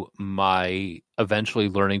to my eventually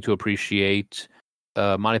learning to appreciate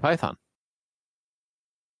Monty Python.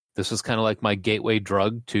 This is kind of like my gateway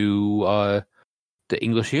drug to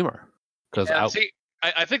English humor. Because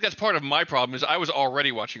I think that's part of my problem is I was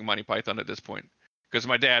already watching Monty Python at this point because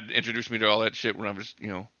my dad introduced me to all that shit when I was,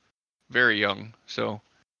 very young. So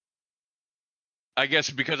I guess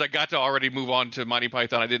because I got to already move on to Monty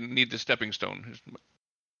Python, I didn't need the stepping stone.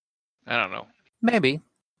 I don't know. Maybe.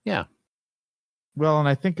 Yeah. Well, and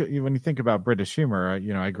I think when you think about British humor,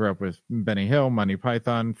 I grew up with Benny Hill, Monty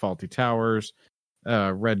Python, Fawlty Towers,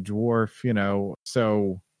 Red Dwarf,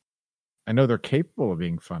 so I know they're capable of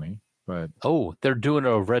being funny, but... Oh, they're doing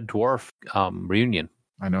a Red Dwarf reunion.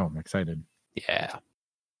 I know, I'm excited. Yeah.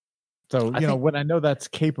 So, when I know that's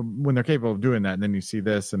capable, when they're capable of doing that, and then you see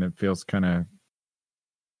this and it feels kind of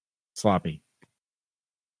sloppy.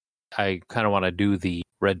 I kind of want to do the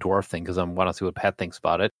Red Dwarf thing because I want to see what Pat thinks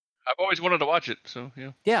about it. I've always wanted to watch it, so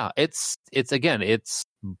yeah. Yeah, it's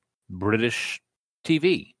British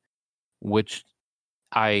TV, which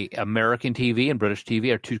American TV and British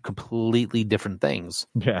TV are two completely different things.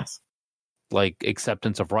 Yes. Like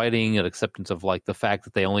acceptance of writing and acceptance of like the fact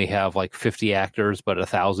that they only have like 50 actors but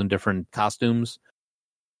 1,000 different costumes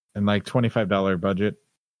and like $25 budget.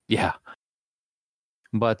 Yeah,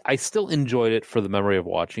 but I still enjoyed it for the memory of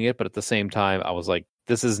watching it, but at the same time I was like,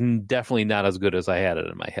 this is definitely not as good as I had it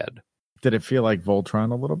in my head. Did it feel like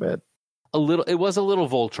Voltron a little bit? It was a little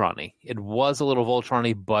Voltron-y. It was a little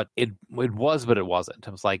Voltron-y, but it was, but it wasn't.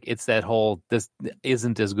 It was like, it's that whole, this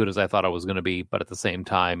isn't as good as I thought it was going to be, but at the same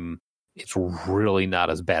time it's really not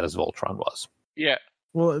as bad as Voltron was. Yeah.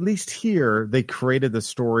 Well, at least here they created the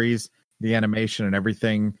stories, the animation, and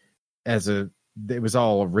everything it was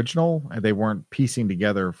all original, and they weren't piecing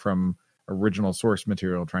together from original source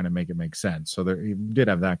material trying to make it make sense. So you did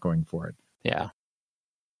have that going for it. Yeah.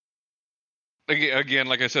 Again,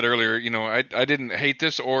 like I said earlier, I didn't hate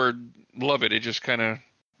this or love it. It just kind of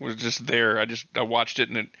was just there. I watched it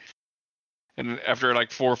and after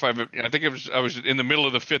like 4 or 5, I think I was in the middle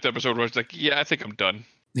of the 5th episode where I was like, yeah, I think I'm done.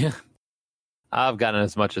 Yeah. I've gotten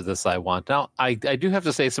as much of this as I want. Now, I do have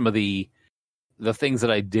to say some of the things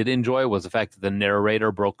that I did enjoy was the fact that the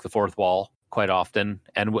narrator broke the fourth wall quite often.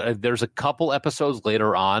 And there's a couple episodes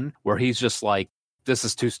later on where he's just like, this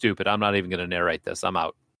is too stupid. I'm not even going to narrate this. I'm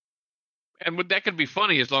out. And that could be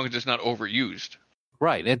funny as long as it's not overused.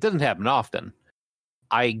 Right. It doesn't happen often.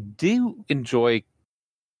 I do enjoy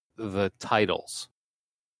the titles.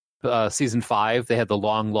 Season 5, they had the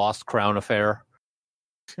Long Lost Crown affair.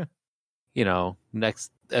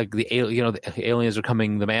 Next, the aliens are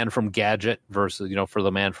coming. The Man from Gadget versus, for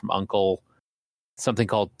the Man from Uncle. Something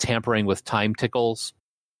called Tampering with Time Tickles,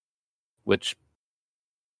 which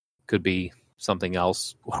could be something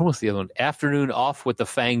else. What was the other one? Afternoon Off with the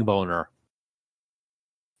Fang Boner.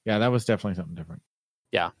 Yeah, that was definitely something different.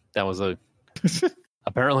 Yeah, that was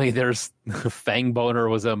apparently there's Fang Boner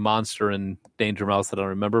was a monster in Danger Mouse that I don't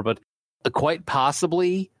remember, but quite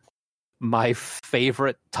possibly my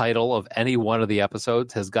favorite title of any one of the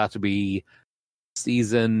episodes has got to be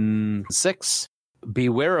season 6,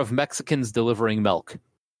 Beware of Mexicans Delivering Milk.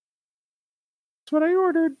 That's what I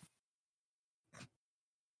ordered.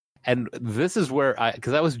 And this is where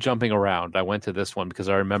because I was jumping around, I went to this one because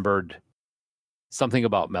I remembered something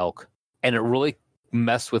about milk, and it really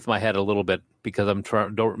messed with my head a little bit because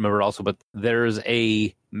don't remember it also, but there's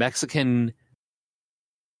a Mexican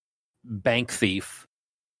bank thief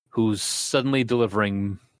who's suddenly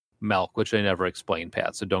delivering milk, which I never explained,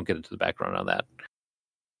 Pat, so don't get into the background on that.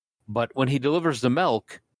 But when he delivers the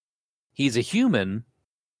milk, he's a human,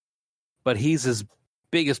 but he's as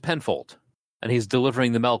big as Penfold, and he's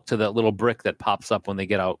delivering the milk to that little brick that pops up when they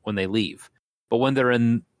get out, when they leave. But when they're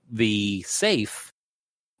in the safe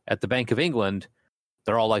at the Bank of England,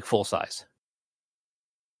 they're all like full size.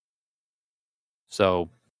 So,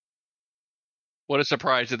 what a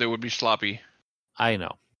surprise that they would be sloppy. I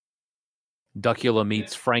know. Duckula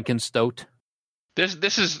meets Frankenstoat.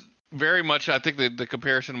 This is very much. I think the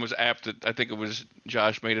comparison was apt. I think it was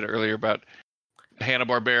Josh made it earlier about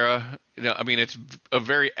Hanna-Barbera. I mean, it's a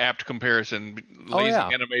very apt comparison. Lazy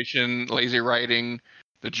animation, lazy writing.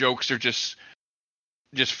 The jokes are just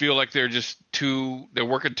feel like they're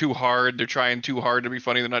working too hard. They're trying too hard to be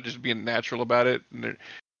funny. They're not just being natural about it.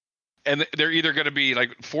 And they're either going to be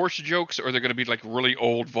like forced jokes or they're going to be like really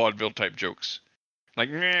old vaudeville type jokes. Like,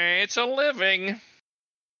 it's a living.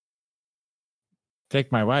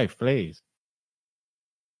 Take my wife, please.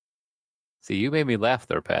 See, you made me laugh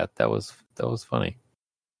there, Pat. That was funny.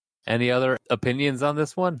 Any other opinions on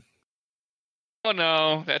this one? Oh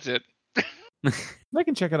no, that's it. I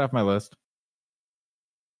can check it off my list.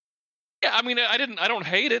 Yeah, I mean, I don't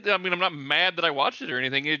hate it. I mean, I'm not mad that I watched it or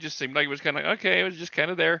anything. It just seemed like it was kind of okay. It was just kind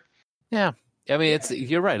of there. Yeah, I mean,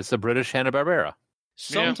 you're right. It's the British Hanna-Barbera.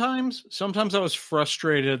 Sometimes I was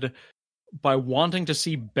frustrated by wanting to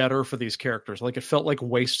see better for these characters. Like, it felt like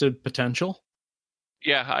wasted potential.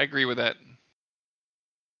 Yeah, I agree with that.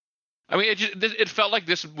 I mean, it felt like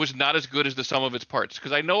this was not as good as the sum of its parts.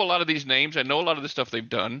 Because I know a lot of these names. I know a lot of the stuff they've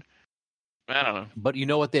done. I don't know. But you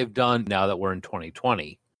know what they've done now that we're in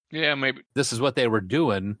 2020? Yeah, maybe. This is what they were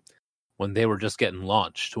doing when they were just getting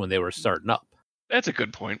launched, when they were starting up. That's a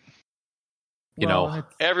good point. You know,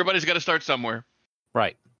 everybody's got to start somewhere.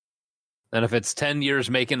 Right. And if it's 10 years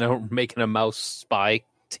making a mouse spy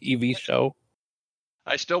TV show.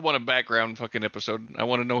 I still want a background fucking episode. I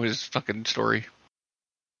want to know his fucking story.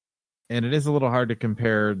 And it is a little hard to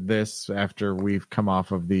compare this after we've come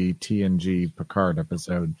off of the TNG Picard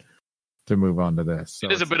episode to move on to this. So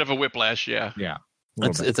it is a bit of a whiplash, yeah. Yeah.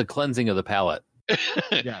 It's a cleansing of the palate.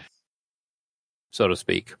 Yes. So to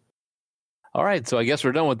speak. All right, so I guess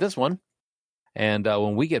we're done with this one. And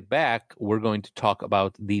when we get back, we're going to talk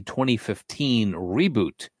about the 2015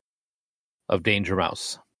 reboot of Danger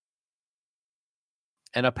Mouse.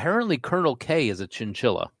 And apparently Colonel K is a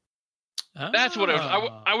chinchilla. That's what it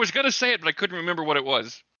was. I was going to say it, but I couldn't remember what it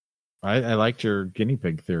was. I liked your guinea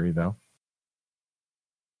pig theory, though.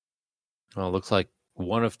 Well, it looks like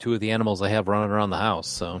one of two of the animals I have running around the house,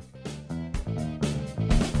 so...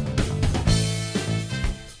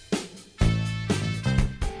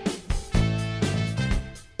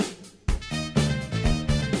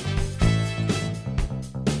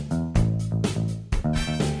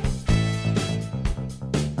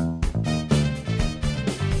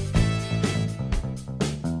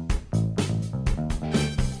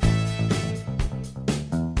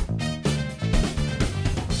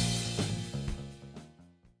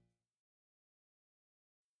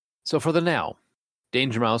 So for the now,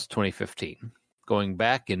 Danger Mouse 2015. Going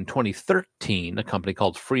back in 2013, a company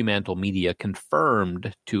called Fremantle Media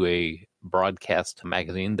confirmed to a broadcast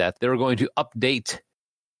magazine that they were going to update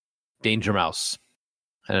Danger Mouse.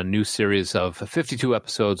 And a new series of 52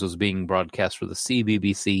 episodes was being broadcast for the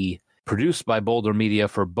CBBC, produced by Boulder Media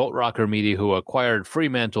for Boat Rocker Media, who acquired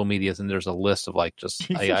Fremantle Media. And there's a list of like just...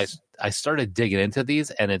 I started digging into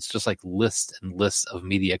these, and it's just like lists and lists of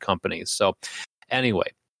media companies. So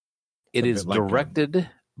anyway... It is directed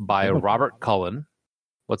by Robert Cullen.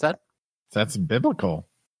 What's that? That's biblical.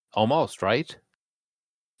 Almost, right?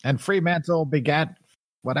 And Fremantle begat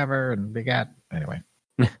whatever and begat... Anyway.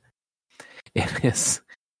 It is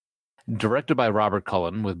directed by Robert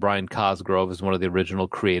Cullen, with Brian Cosgrove as one of the original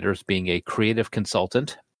creators, being a creative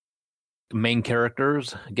consultant. Main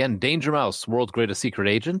characters, again, Danger Mouse, world's greatest secret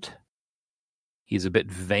agent. He's a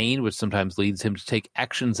bit vain, which sometimes leads him to take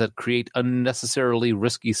actions that create unnecessarily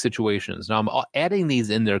risky situations. Now, I'm adding these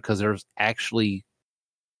in there because there's actually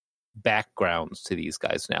backgrounds to these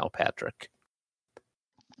guys now, Patrick.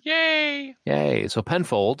 Yay! Yay. So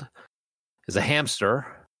Penfold is a hamster,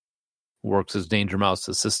 works as Danger Mouse's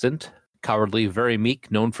assistant, cowardly, very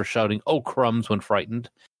meek, known for shouting, "Oh, crumbs," when frightened.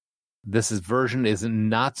 This version is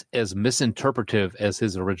not as misinterpretive as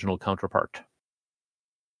his original counterpart.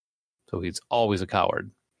 So he's always a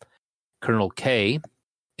coward. Colonel K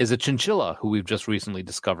is a chinchilla, who we've just recently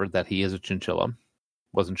discovered that he is a chinchilla.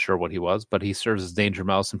 Wasn't sure what he was, but he serves as Danger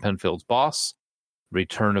Mouse and Penfield's boss.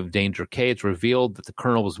 Return of Danger K, it's revealed that the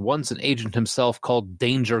Colonel was once an agent himself called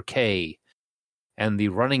Danger K. And the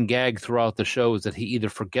running gag throughout the show is that he either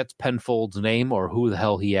forgets Penfold's name or who the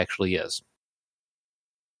hell he actually is.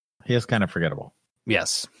 He is kind of forgettable.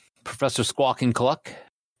 Yes. Professor Squawking Cluck,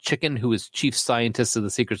 Chicken, who is chief scientist of the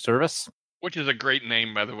Secret Service. Which is a great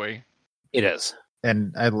name, by the way. It is.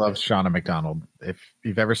 And I love Shauna McDonald. If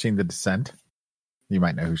you've ever seen The Descent, you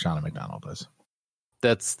might know who Shauna McDonald is.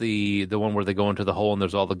 That's the one where they go into the hole and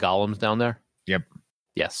there's all the golems down there? Yep.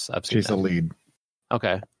 Yes, I've seen She's the lead.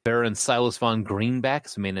 Okay. Baron Silas von Greenback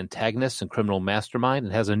is the main antagonist and criminal mastermind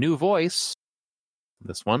and has a new voice.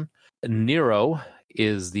 This one. Nero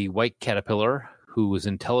is the white caterpillar whose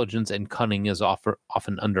intelligence and cunning is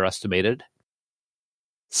often underestimated.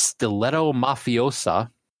 Stiletto Mafiosa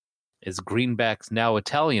is Greenback's now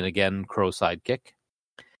Italian again crow sidekick.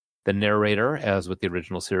 The narrator, as with the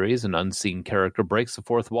original series, an unseen character, breaks the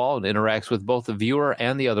fourth wall and interacts with both the viewer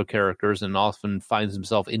and the other characters and often finds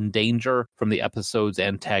himself in danger from the episode's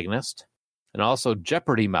antagonist. And also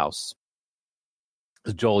Jeopardy Mouse.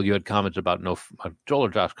 Joel, you had commented about Joel or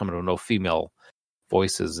Josh commented on no female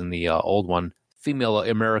voices in the old one. Female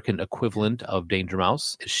American equivalent of Danger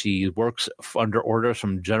Mouse. She works under orders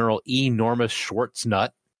from General Enormous Schwartznut.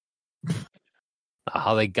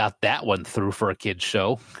 How they got that one through for a kid's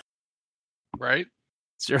show. Right?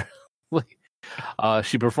 Seriously.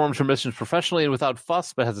 She performs her missions professionally and without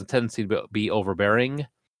fuss, but has a tendency to be overbearing.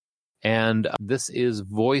 And this is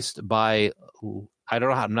voiced by, I don't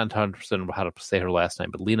know, I'm not 100% how to say her last name,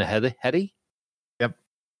 but Lena Headey? Yep.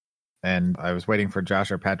 And I was waiting for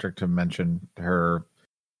Josh or Patrick to mention her.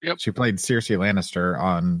 Yep. She played Cersei Lannister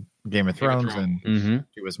on Game of Thrones, and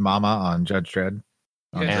she was Mama on Judge Dredd.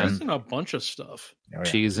 Yeah, she's in a bunch of stuff. Oh, yeah.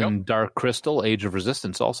 She's in Dark Crystal, Age of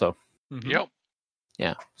Resistance also. Yep.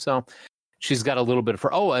 Yeah, so she's got a little bit of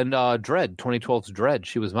her. Oh, and Dredd, 2012's Dredd,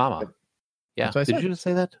 she was Mama. Yeah, did you just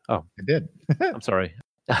say that? Oh, I did. I'm sorry.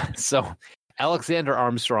 So Alexander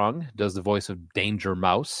Armstrong does the voice of Danger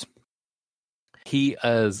Mouse. He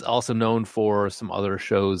is also known for some other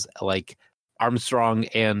shows like Armstrong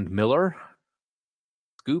and Miller,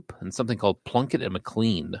 Scoop, and something called Plunkett and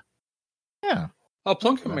McLean. Yeah. Oh,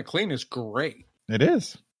 Plunkett and McLean is great. It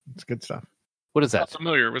is. It's good stuff. What is that? I'm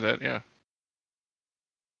familiar with it, yeah.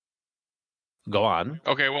 Go on.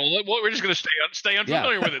 Okay, well, we're just going to stay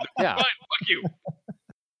unfamiliar with it. Yeah. Fine, fuck you.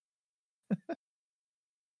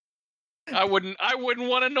 I wouldn't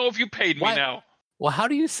want to know if you paid me now. Well, how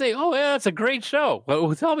do you say, oh, yeah, it's a great show?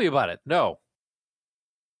 Well, tell me about it. No.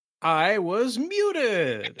 I was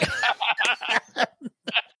muted.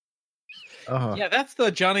 Yeah, that's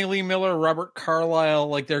the Johnny Lee Miller, Robert Carlyle,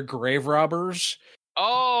 like they're grave robbers.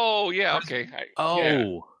 Oh, yeah, okay.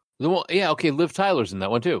 Okay, Liv Tyler's in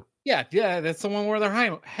that one too. Yeah, that's the one where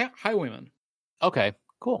they're highwaymen. Okay,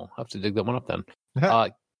 cool. I'll have to dig that one up then.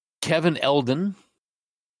 Kevin Eldon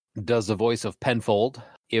does the voice of Penfold.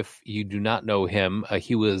 If you do not know him,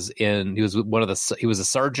 he was a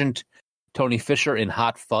Sergeant Tony Fisher in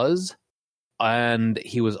Hot Fuzz. And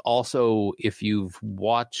he was also, if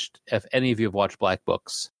any of you have watched Black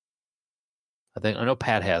Books, I know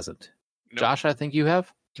Pat hasn't. Nope. Josh, I think you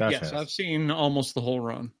have? Josh yes, has. I've seen almost the whole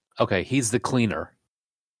run. Okay, he's the cleaner.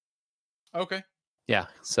 Okay. Yeah,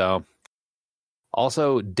 so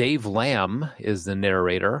also Dave Lamb is the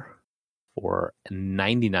narrator for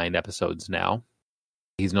 99 episodes now.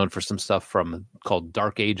 He's known for some stuff called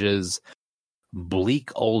Dark Ages,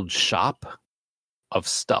 Bleak Old Shop of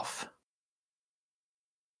Stuff.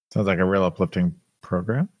 Sounds like a real uplifting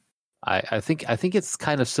program. I think it's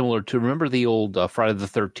kind of similar to, remember the old Friday the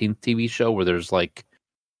 13th TV show where there's like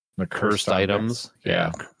the cursed items?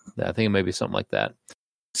 Yeah. I think it may be something like that.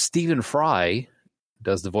 Stephen Fry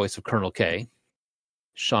does the voice of Colonel K.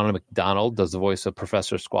 Shauna McDonald does the voice of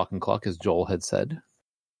Professor Squawk and Cluck, as Joel had said.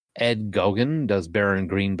 Ed Gogan does Baron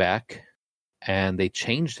Greenback, and they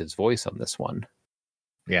changed his voice on this one.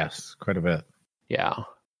 Yes, quite a bit. Yeah.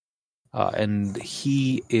 And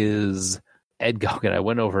he is Ed Gogan. I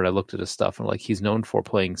went over and I looked at his stuff, and he's known for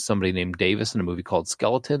playing somebody named Davis in a movie called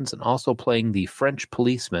Skeletons, and also playing the French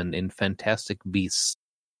policeman in Fantastic Beasts: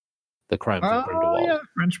 The Crimes of Grindelwald. Oh, yeah,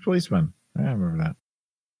 French policeman. I remember that.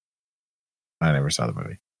 I never saw the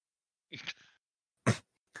movie.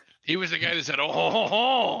 He was the guy that said, "Oh, ho, ho,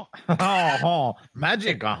 ho. Oh,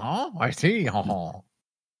 magic, I see, What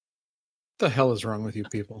the hell is wrong with you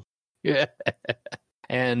people?" Yeah.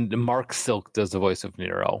 And Mark Silk does the voice of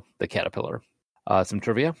Nero, the caterpillar. Some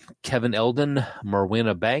trivia. Kevin Eldon,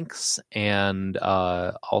 Morwenna Banks, and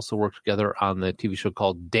also worked together on the TV show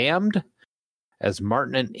called Damned as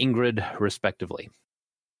Martin and Ingrid, respectively.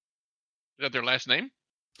 Is that their last name?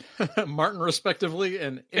 Martin, respectively,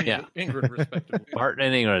 and Ingrid, respectively. Martin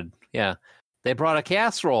and Ingrid, yeah. They brought a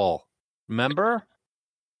casserole, remember?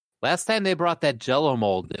 Last time they brought that Jell-O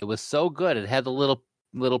mold. It was so good. It had the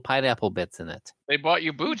little pineapple bits in it. They bought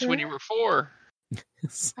you boots when you were 4.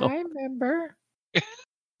 I remember.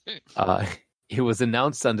 It was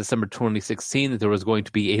announced on December 2016 that there was going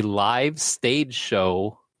to be a live stage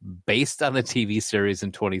show based on the TV series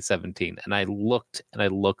in 2017. And I looked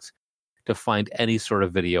to find any sort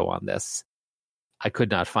of video on this. I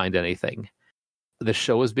could not find anything. The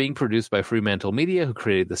show is being produced by Fremantle Media, who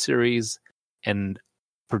created the series, and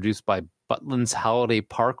produced by Butlin's Holiday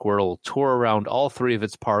Park World will tour around all three of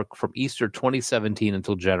its parks from Easter 2017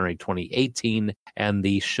 until January 2018, and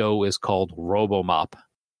the show is called RoboMop.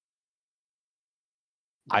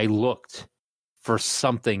 I looked for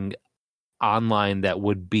something online that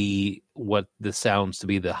would be what this sounds to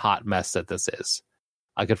be the hot mess that this is.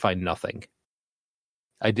 I could find nothing.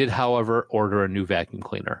 I did, however, order a new vacuum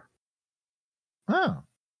cleaner. Oh.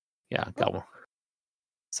 Yeah, got one.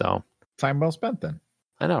 So. Time well spent then.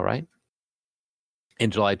 I know, right? In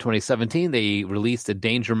July 2017, they released a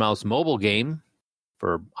Danger Mouse mobile game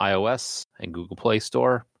for iOS and Google Play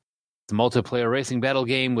Store. It's a multiplayer racing battle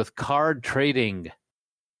game with card trading.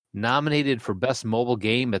 Nominated for Best Mobile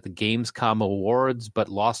Game at the Gamescom Awards, but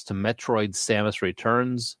lost to Metroid Samus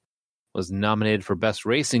Returns. Was nominated for Best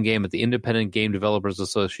Racing Game at the Independent Game Developers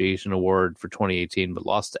Association Award for 2018, but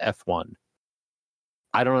lost to F1.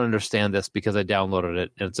 I don't understand this because I downloaded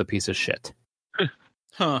it, and it's a piece of shit.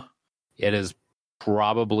 Huh. It is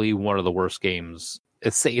probably one of the worst games.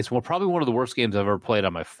 It's probably one of the worst games I've ever played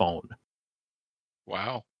on my phone.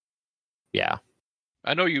 Wow. Yeah.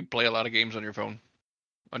 I know you play a lot of games on your phone,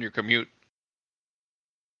 on your commute.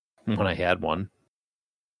 When I had one.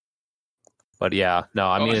 But yeah, no,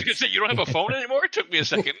 I mean... I was going to say, you don't have a phone anymore? It took me a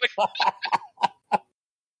second.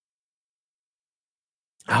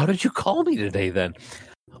 How did you call me today, then?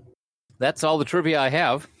 That's all the trivia I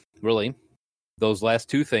have, really. Those last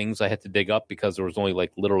two things I had to dig up because there was only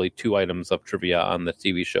like literally 2 items of trivia on the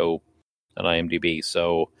TV show on IMDb.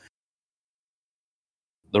 So,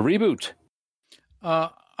 the reboot.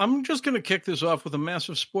 I'm just going to kick this off with a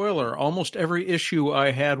massive spoiler. Almost every issue I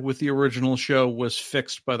had with the original show was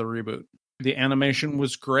fixed by the reboot. The animation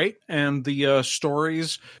was great, and the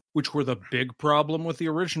stories, which were the big problem with the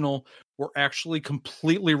original, were actually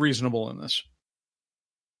completely reasonable in this.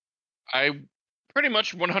 I pretty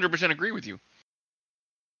much 100% agree with you.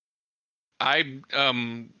 I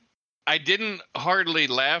didn't hardly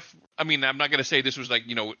laugh. I mean, I'm not going to say this was like,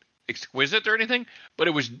 exquisite or anything, but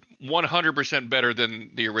it was 100% better than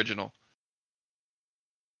the original.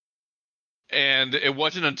 And it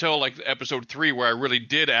wasn't until like episode 3 where I really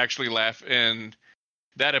did actually laugh, and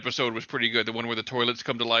that episode was pretty good. The one where the toilets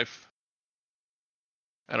come to life.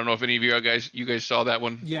 I don't know if any of you guys saw that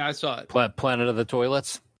one. Yeah, I saw it. Planet of the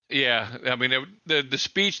Toilets. Yeah, I mean the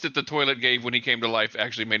speech that the toilet gave when he came to life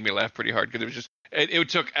actually made me laugh pretty hard because it was just it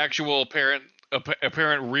took actual apparent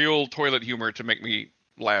real toilet humor to make me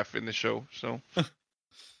laugh in the show. So.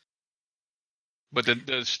 But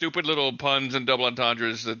the stupid little puns and double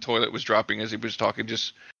entendres the toilet was dropping as he was talking,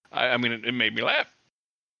 I mean, it made me laugh.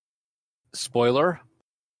 Spoiler,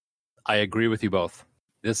 I agree with you both.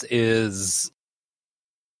 This is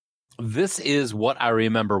what I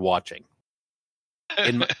remember watching.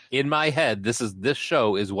 In my head, this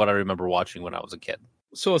show is what I remember watching when I was a kid.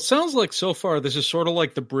 So it sounds like so far this is sort of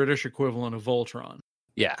like the British equivalent of Voltron.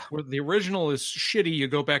 Yeah. Where the original is shitty, you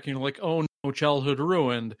go back and you're like, oh no, childhood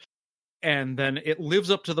ruined. And then it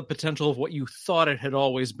lives up to the potential of what you thought it had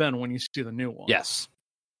always been when you see the new one. Yes.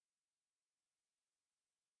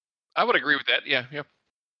 I would agree with that. Yeah.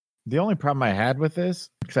 The only problem I had with this,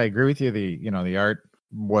 because I agree with you, the art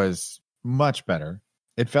was much better.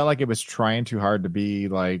 It felt like it was trying too hard to be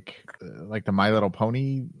like the My Little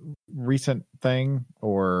Pony recent thing,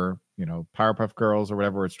 or Powerpuff Girls or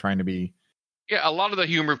whatever it's trying to be. Yeah, a lot of the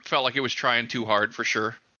humor felt like it was trying too hard for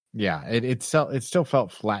sure. Yeah, it still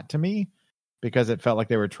felt flat to me because it felt like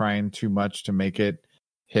they were trying too much to make it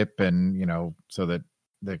hip and, so that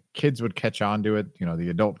the kids would catch on to it, the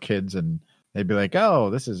adult kids, and they'd be like, oh,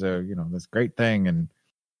 this is this great thing, and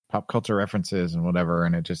pop culture references and whatever.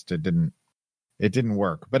 And it didn't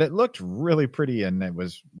work, but it looked really pretty, and it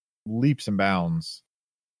was leaps and bounds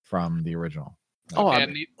from the original.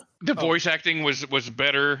 And the voice acting was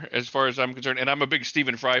better as far as I'm concerned. And I'm a big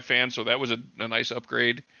Stephen Fry fan, so that was a nice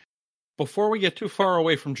upgrade. Before we get too far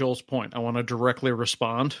away from Joel's point, I want to directly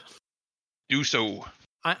respond. Do so.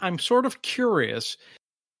 I'm sort of curious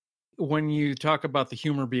when you talk about the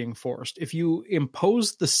humor being forced. If you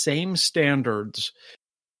impose the same standards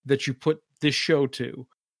that you put this show to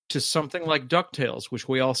something like DuckTales, which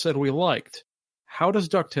we all said we liked, how does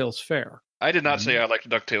DuckTales fare? I did not say I liked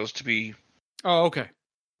DuckTales to be... Oh, okay.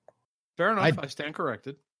 Fair enough. I stand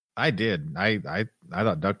corrected. I did. I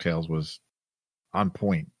thought DuckTales was on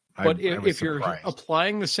point. But if you're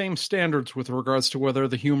applying the same standards with regards to whether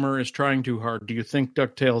the humor is trying too hard, do you think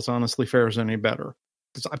DuckTales honestly fares any better?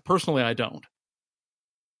 Because I don't.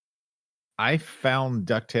 I found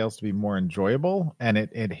DuckTales to be more enjoyable, and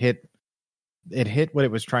it hit what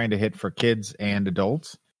it was trying to hit for kids and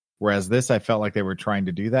adults. Whereas this, I felt like they were trying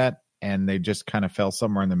to do that, and they just kind of fell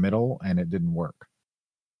somewhere in the middle, and it didn't work.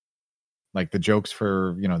 Like the jokes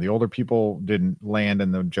for, the older people didn't land,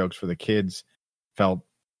 and the jokes for the kids felt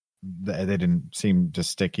they didn't seem to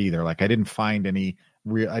stick either. Like I didn't find any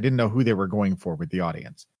I didn't know who they were going for with the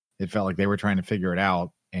audience. It felt like they were trying to figure it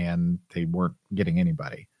out and they weren't getting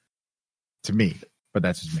anybody, to me, but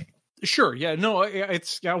that's just me. Sure. Yeah. No, I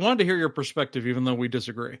wanted to hear your perspective, even though we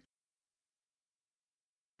disagree.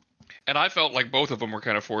 And I felt like both of them were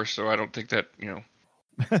kind of forced, so I don't think that,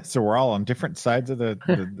 So we're all on different sides of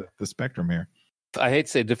the spectrum here. I hate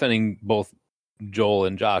to say, defending both Joel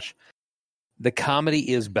and Josh, the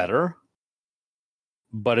comedy is better,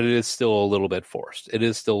 but it is still a little bit forced. It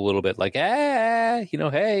is still a little bit like,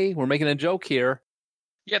 hey, we're making a joke here.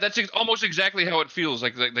 Yeah, that's almost exactly how it feels.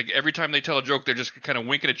 Like every time they tell a joke, they're just kind of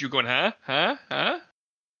winking at you going, huh? I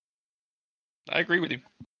agree with you.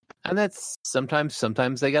 And that's sometimes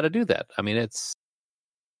they got to do that. I mean, it's...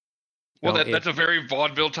 Well, that's a very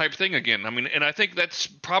vaudeville type thing again. I mean, and I think that's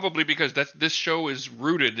probably because this show is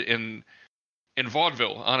rooted in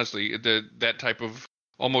vaudeville, honestly, that type of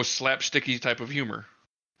almost slapsticky type of humor.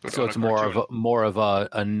 So it's more of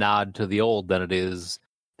a nod to the old than it is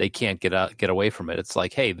they can't get away from it. It's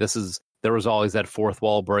like, hey, there was always that fourth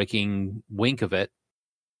wall breaking wink of it.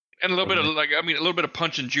 And a little bit of a little bit of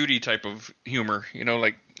Punch and Judy type of humor,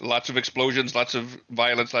 like lots of explosions, lots of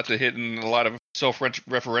violence, lots of hitting, a lot of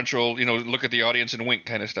self-referential, look at the audience and wink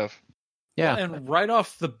kind of stuff. Yeah. And right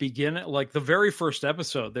off the beginning, like the very first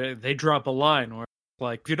episode, they drop a line where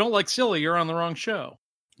like, if you don't like silly, you're on the wrong show.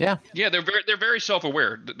 Yeah. Yeah, they're very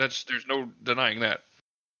self-aware. There's no denying that.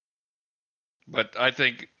 But I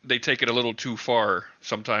think they take it a little too far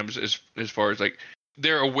sometimes as far as like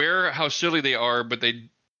they're aware how silly they are, but they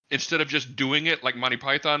instead of just doing it like Monty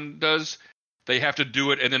Python does, they have to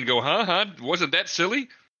do it and then go, huh? Wasn't that silly?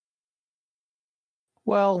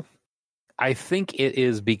 Well, I think it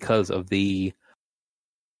is because of the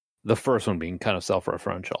first one being kind of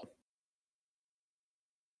self-referential.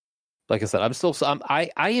 Like I said,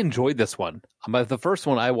 I enjoyed this one. The first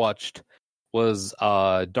one I watched was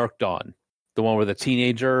Dark Dawn, the one where the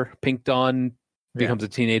teenager Pink Dawn becomes a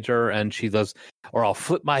teenager and she does, or I'll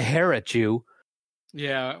flip my hair at you.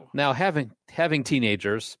 Yeah. Now having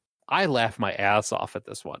teenagers, I laugh my ass off at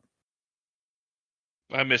this one.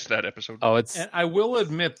 I missed that episode. Oh, and I will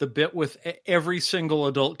admit the bit with every single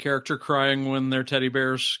adult character crying when their teddy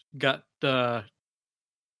bears got turned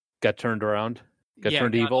around,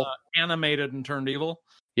 turned evil, animated and turned evil.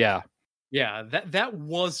 Yeah, that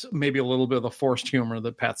was maybe a little bit of the forced humor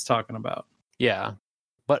that Pat's talking about. Yeah,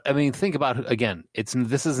 but I mean, think about it again.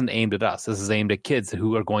 This isn't aimed at us. This is aimed at kids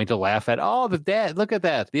who are going to laugh at. Oh, the dad! Look at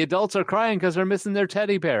that. The adults are crying because they're missing their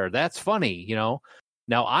teddy bear. That's funny,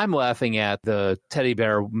 Now, I'm laughing at the teddy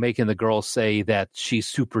bear making the girl say that she's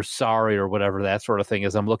super sorry or whatever, that sort of thing,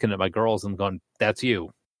 as I'm looking at my girls and going, that's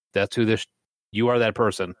you. That's who you are, that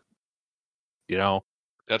person.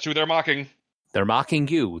 That's who they're mocking. They're mocking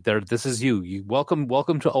you. This is you. Welcome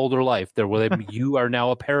to older life. You are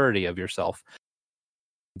now a parody of yourself.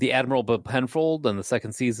 The Admiral Penfold in the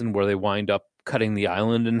second season where they wind up cutting the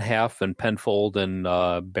island in half and Penfold and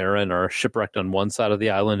Baron are shipwrecked on one side of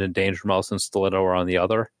the island and Danger Mouse and Stiletto are on the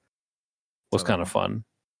other was kind of fun.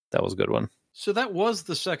 That was a good one. So that was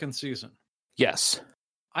the second season? Yes.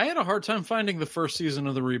 I had a hard time finding the first season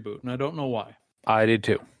of the reboot, and I don't know why. I did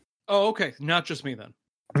too. Oh, okay. Not just me then.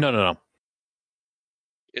 No.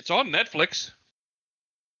 It's on Netflix.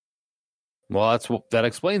 Well, that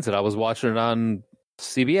explains it. I was watching it on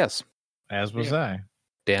CBS. As was I.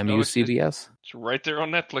 Damn you, CBS. It's right there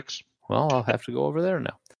on Netflix. Well, I'll have to go over there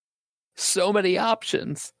now. So many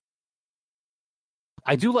options.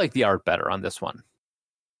 I do like the art better on this one.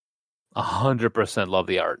 100% love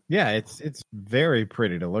the art. Yeah, it's very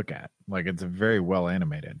pretty to look at. Like, it's very well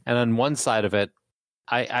animated. And on one side of it,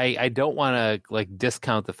 I don't want to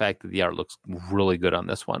discount the fact that the art looks really good on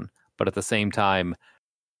this one, but at the same time,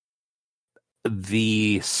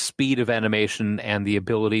 the speed of animation and the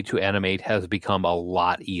ability to animate has become a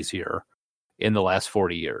lot easier in the last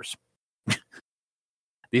 40 years.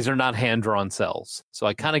 These are not hand-drawn cells. So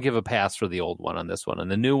I kind of give a pass for the old one on this one.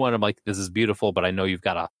 And the new one, I'm like, this is beautiful, but I know you've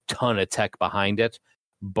got a ton of tech behind it.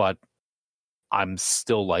 But I'm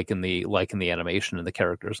still liking the animation and the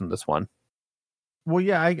characters in this one. Well,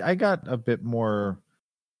 yeah, I got a bit more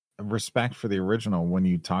respect for the original when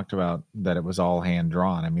you talked about that it was all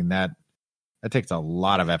hand-drawn. I mean, that takes a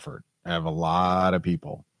lot of effort out of a lot of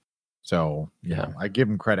people. So, yeah, I give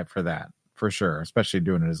them credit for that, for sure, especially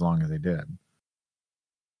doing it as long as they did.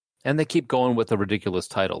 And they keep going with the ridiculous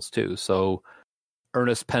titles, too. So,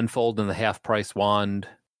 Ernest Penfold and the Half-Price Wand,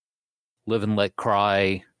 Live and Let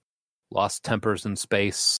Cry, Lost Tempers in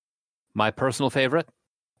Space. My personal favorite,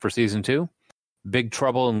 for season 2. Big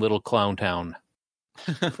Trouble in Little Clown Town.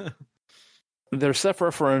 They're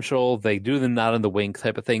self-referential. They do the nod and the wink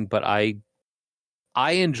type of thing, but I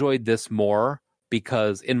enjoyed this more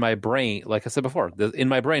because in my brain, like I said before, in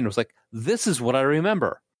my brain it was like, this is what I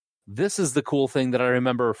remember. This is the cool thing that I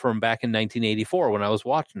remember from back in 1984 when I was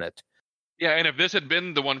watching it. Yeah, and if this had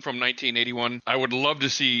been the one from 1981, I would love to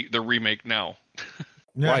see the remake now.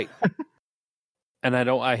 Right. And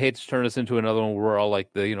I hate to turn this into another one where we're all like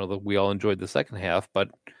we all enjoyed the second half, but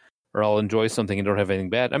or I'll enjoy something and don't have anything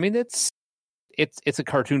bad. I mean, it's a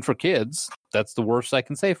cartoon for kids. That's the worst I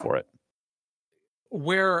can say for it.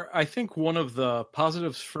 Where I think one of the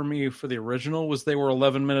positives for me for the original was they were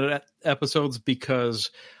 11-minute episodes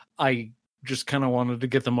because I just kind of wanted to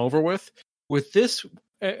get them over with. With this,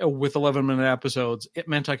 with 11-minute episodes, it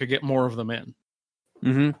meant I could get more of them in.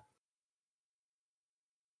 Mm-hmm.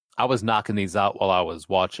 I was knocking these out while I was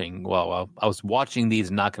watching. Well, I was watching these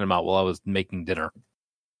and knocking them out while I was making dinner.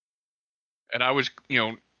 And I was,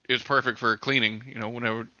 it was perfect for cleaning,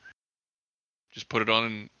 whenever just put it on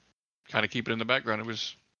and kind of keep it in the background. It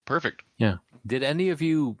was perfect. Yeah. Did any of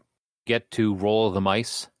you get to Roll of the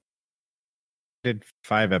Mice? Did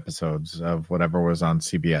 5 episodes of whatever was on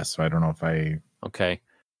CBS, so I don't know if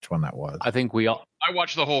which one that was. I think we all. I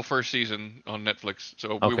watched the whole first season on Netflix,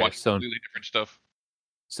 so we watched completely different stuff.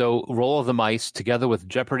 So Roll of the Mice, together with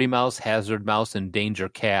Jeopardy Mouse, Hazard Mouse, and Danger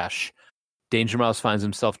Cash. Danger Mouse finds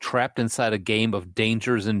himself trapped inside a game of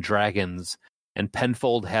Dangers and Dragons, and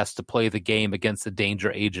Penfold has to play the game against the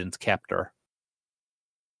Danger Agent's captor.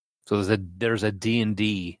 So there's a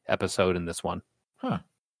D&D episode in this one. Huh.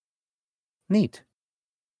 Neat.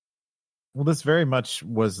 Well, this very much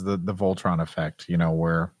was the Voltron effect,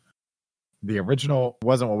 where the original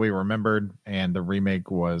wasn't what we remembered, and the remake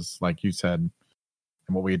was, like you said,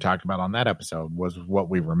 and what we had talked about on that episode was what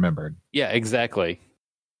we remembered. Yeah, exactly.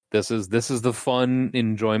 This is the fun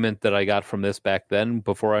enjoyment that I got from this back then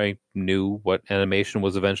before I knew what animation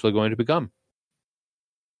was eventually going to become.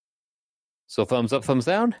 So thumbs up, thumbs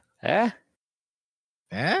down? Yeah.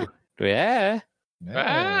 Yeah.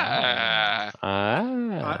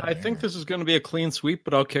 I think this is going to be a clean sweep,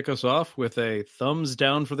 but I'll kick us off with a thumbs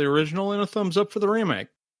down for the original and a thumbs up for the remake.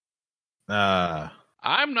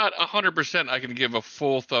 I'm not 100% I can give a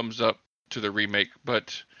full thumbs up to the remake,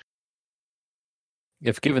 but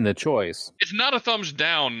if given the choice. It's not a thumbs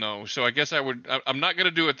down, though, so I guess I'm not going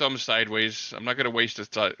to do a thumbs sideways. I'm not going to waste a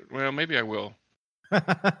thought. Well, maybe I will.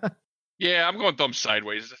 Yeah, I'm going thumbs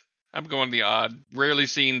sideways. I'm going the odd, rarely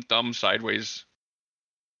seen thumb sideways.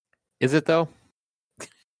 Is it, though?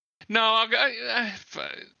 No, I'm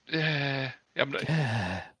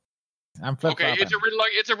okay.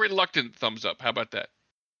 It's a reluctant thumbs up. How about that?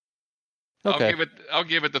 Okay. I'll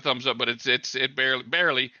give it the thumbs up, but it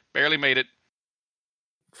barely made it.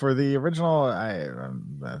 For the original,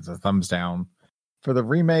 that's a thumbs down. For the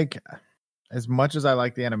remake, as much as I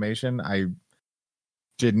like the animation, I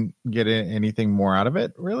didn't get anything more out of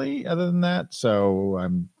it, really, other than that. So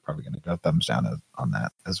I'm probably going to go thumbs down on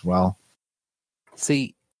that as well.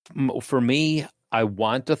 See, for me, I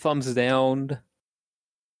want a thumbs down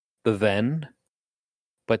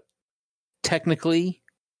but technically,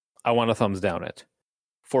 I want a thumbs down it.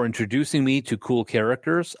 For introducing me to cool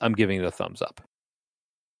characters, I'm giving it a thumbs up.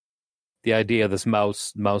 The idea of this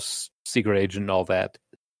mouse secret agent and all that.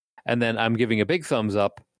 And then I'm giving a big thumbs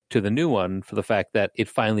up to the new one for the fact that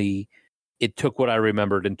it took what I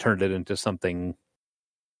remembered and turned it into something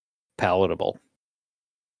palatable.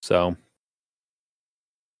 So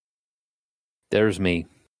there's me.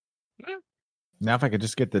 Now if I could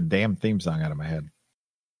just get the damn theme song out of my head.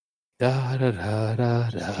 Da, da, da, da,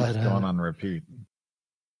 da, da. Going on repeat.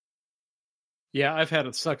 Yeah, I've had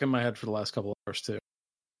it stuck in my head for the last couple of hours too.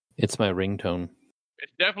 It's my ringtone.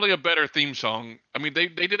 It's definitely a better theme song. I mean, they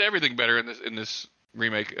did everything better in this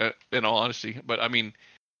remake, in all honesty. But I mean,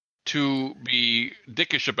 to be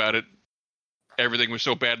dickish about it, everything was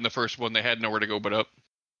so bad in the first one, they had nowhere to go but up.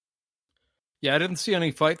 Yeah, I didn't see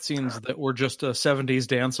any fight scenes that were just a 70s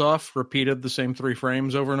dance-off, repeated the same 3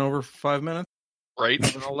 frames over and over for 5 minutes. Right.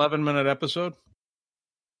 An 11-minute episode.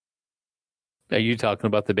 Are you talking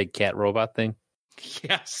about the big cat robot thing?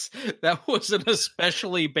 Yes, that was an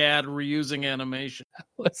especially bad reusing animation.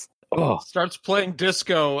 Oh. Starts playing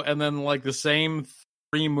disco, and then like the same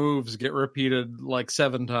 3 moves get repeated like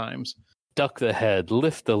 7 times. Duck the head,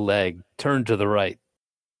 lift the leg, turn to the right,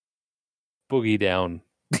 boogie down.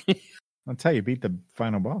 That's how you beat the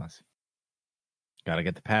final boss. Got to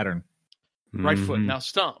get the pattern. Right foot, now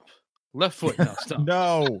stomp. Left foot, now stomp.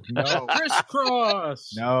 No.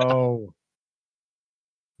 Crisscross. No.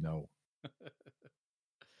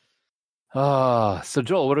 So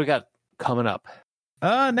Joel, what do we got coming up?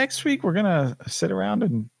 Next week, we're going to sit around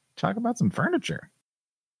and talk about some furniture.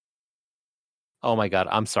 Oh my God,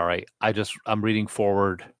 I'm sorry. I'm reading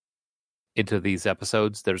forward into these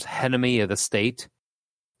episodes. There's Henemy of the State.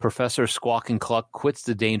 Professor Squawk and Cluck quits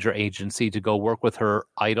the Danger Agency to go work with her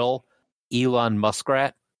idol, Elon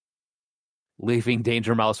Muskrat, leaving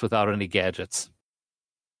Danger Mouse without any gadgets.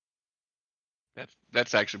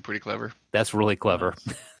 That's actually pretty clever. That's really clever.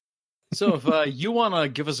 So if you want to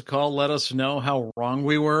give us a call, let us know how wrong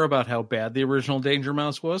we were about how bad the original Danger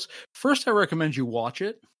Mouse was. First, I recommend you watch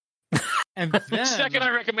it. And then, second, I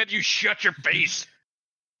recommend you shut your face.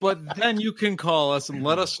 But then you can call us and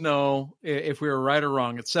let us know if we were right or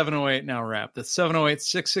wrong. It's 708 Now Wrap. That's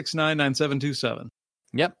 708-669-9727.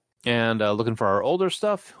 Yep. And looking for our older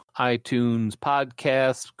stuff, iTunes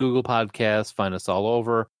Podcasts, Google Podcasts, find us all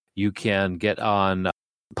over. You can get on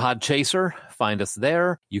Podchaser, find us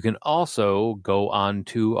there. You can also go on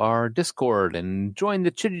to our Discord and join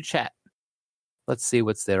the chitty chat. Let's see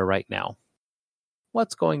what's there right now.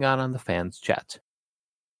 What's going on the fans chat?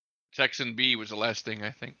 Texan B was the last thing,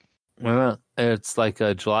 I think. It's like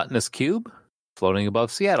a gelatinous cube floating above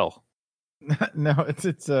Seattle. No, it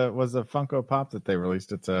was a Funko Pop that they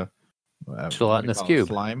released. It's a gelatinous cube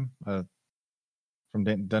slime from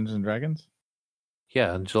Dungeons and Dragons.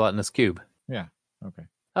 Yeah, gelatinous cube. Yeah. Okay.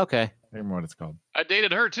 Okay. I don't remember what it's called. I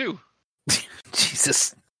dated her too.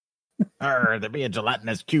 Jesus. There'll be a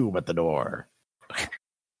gelatinous cube at the door.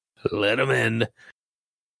 Let him in.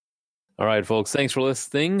 All right, folks. Thanks for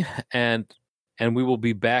listening, and we will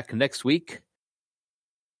be back next week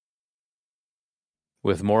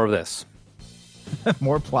with more of this.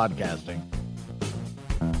 More podcasting.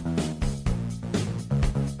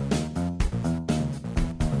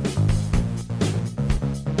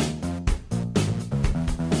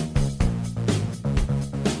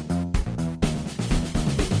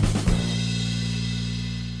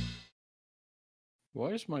 Why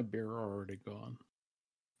is my beer already gone?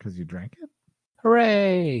 Because you drank it?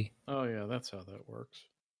 Hooray! Oh, yeah, that's how that works.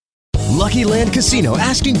 Lucky Land Casino,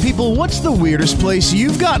 asking people, what's the weirdest place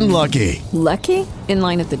you've gotten lucky? Lucky? In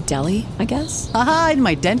line at the deli, I guess? Aha, in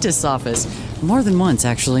my dentist's office. More than once,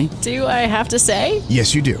 actually. Do I have to say?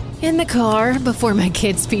 Yes, you do. In the car before my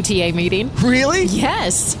kids' PTA meeting. Really?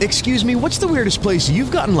 Yes. Excuse me, what's the weirdest place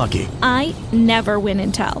you've gotten lucky? I never win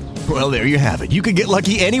and tell. Well, there you have it. You can get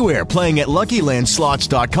lucky anywhere, playing at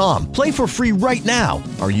LuckyLandSlots.com. Play for free right now.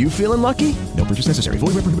 Are you feeling lucky? No purchase necessary.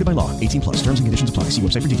 Void where prohibited by law. 18+. Terms and conditions apply. See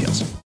website for details.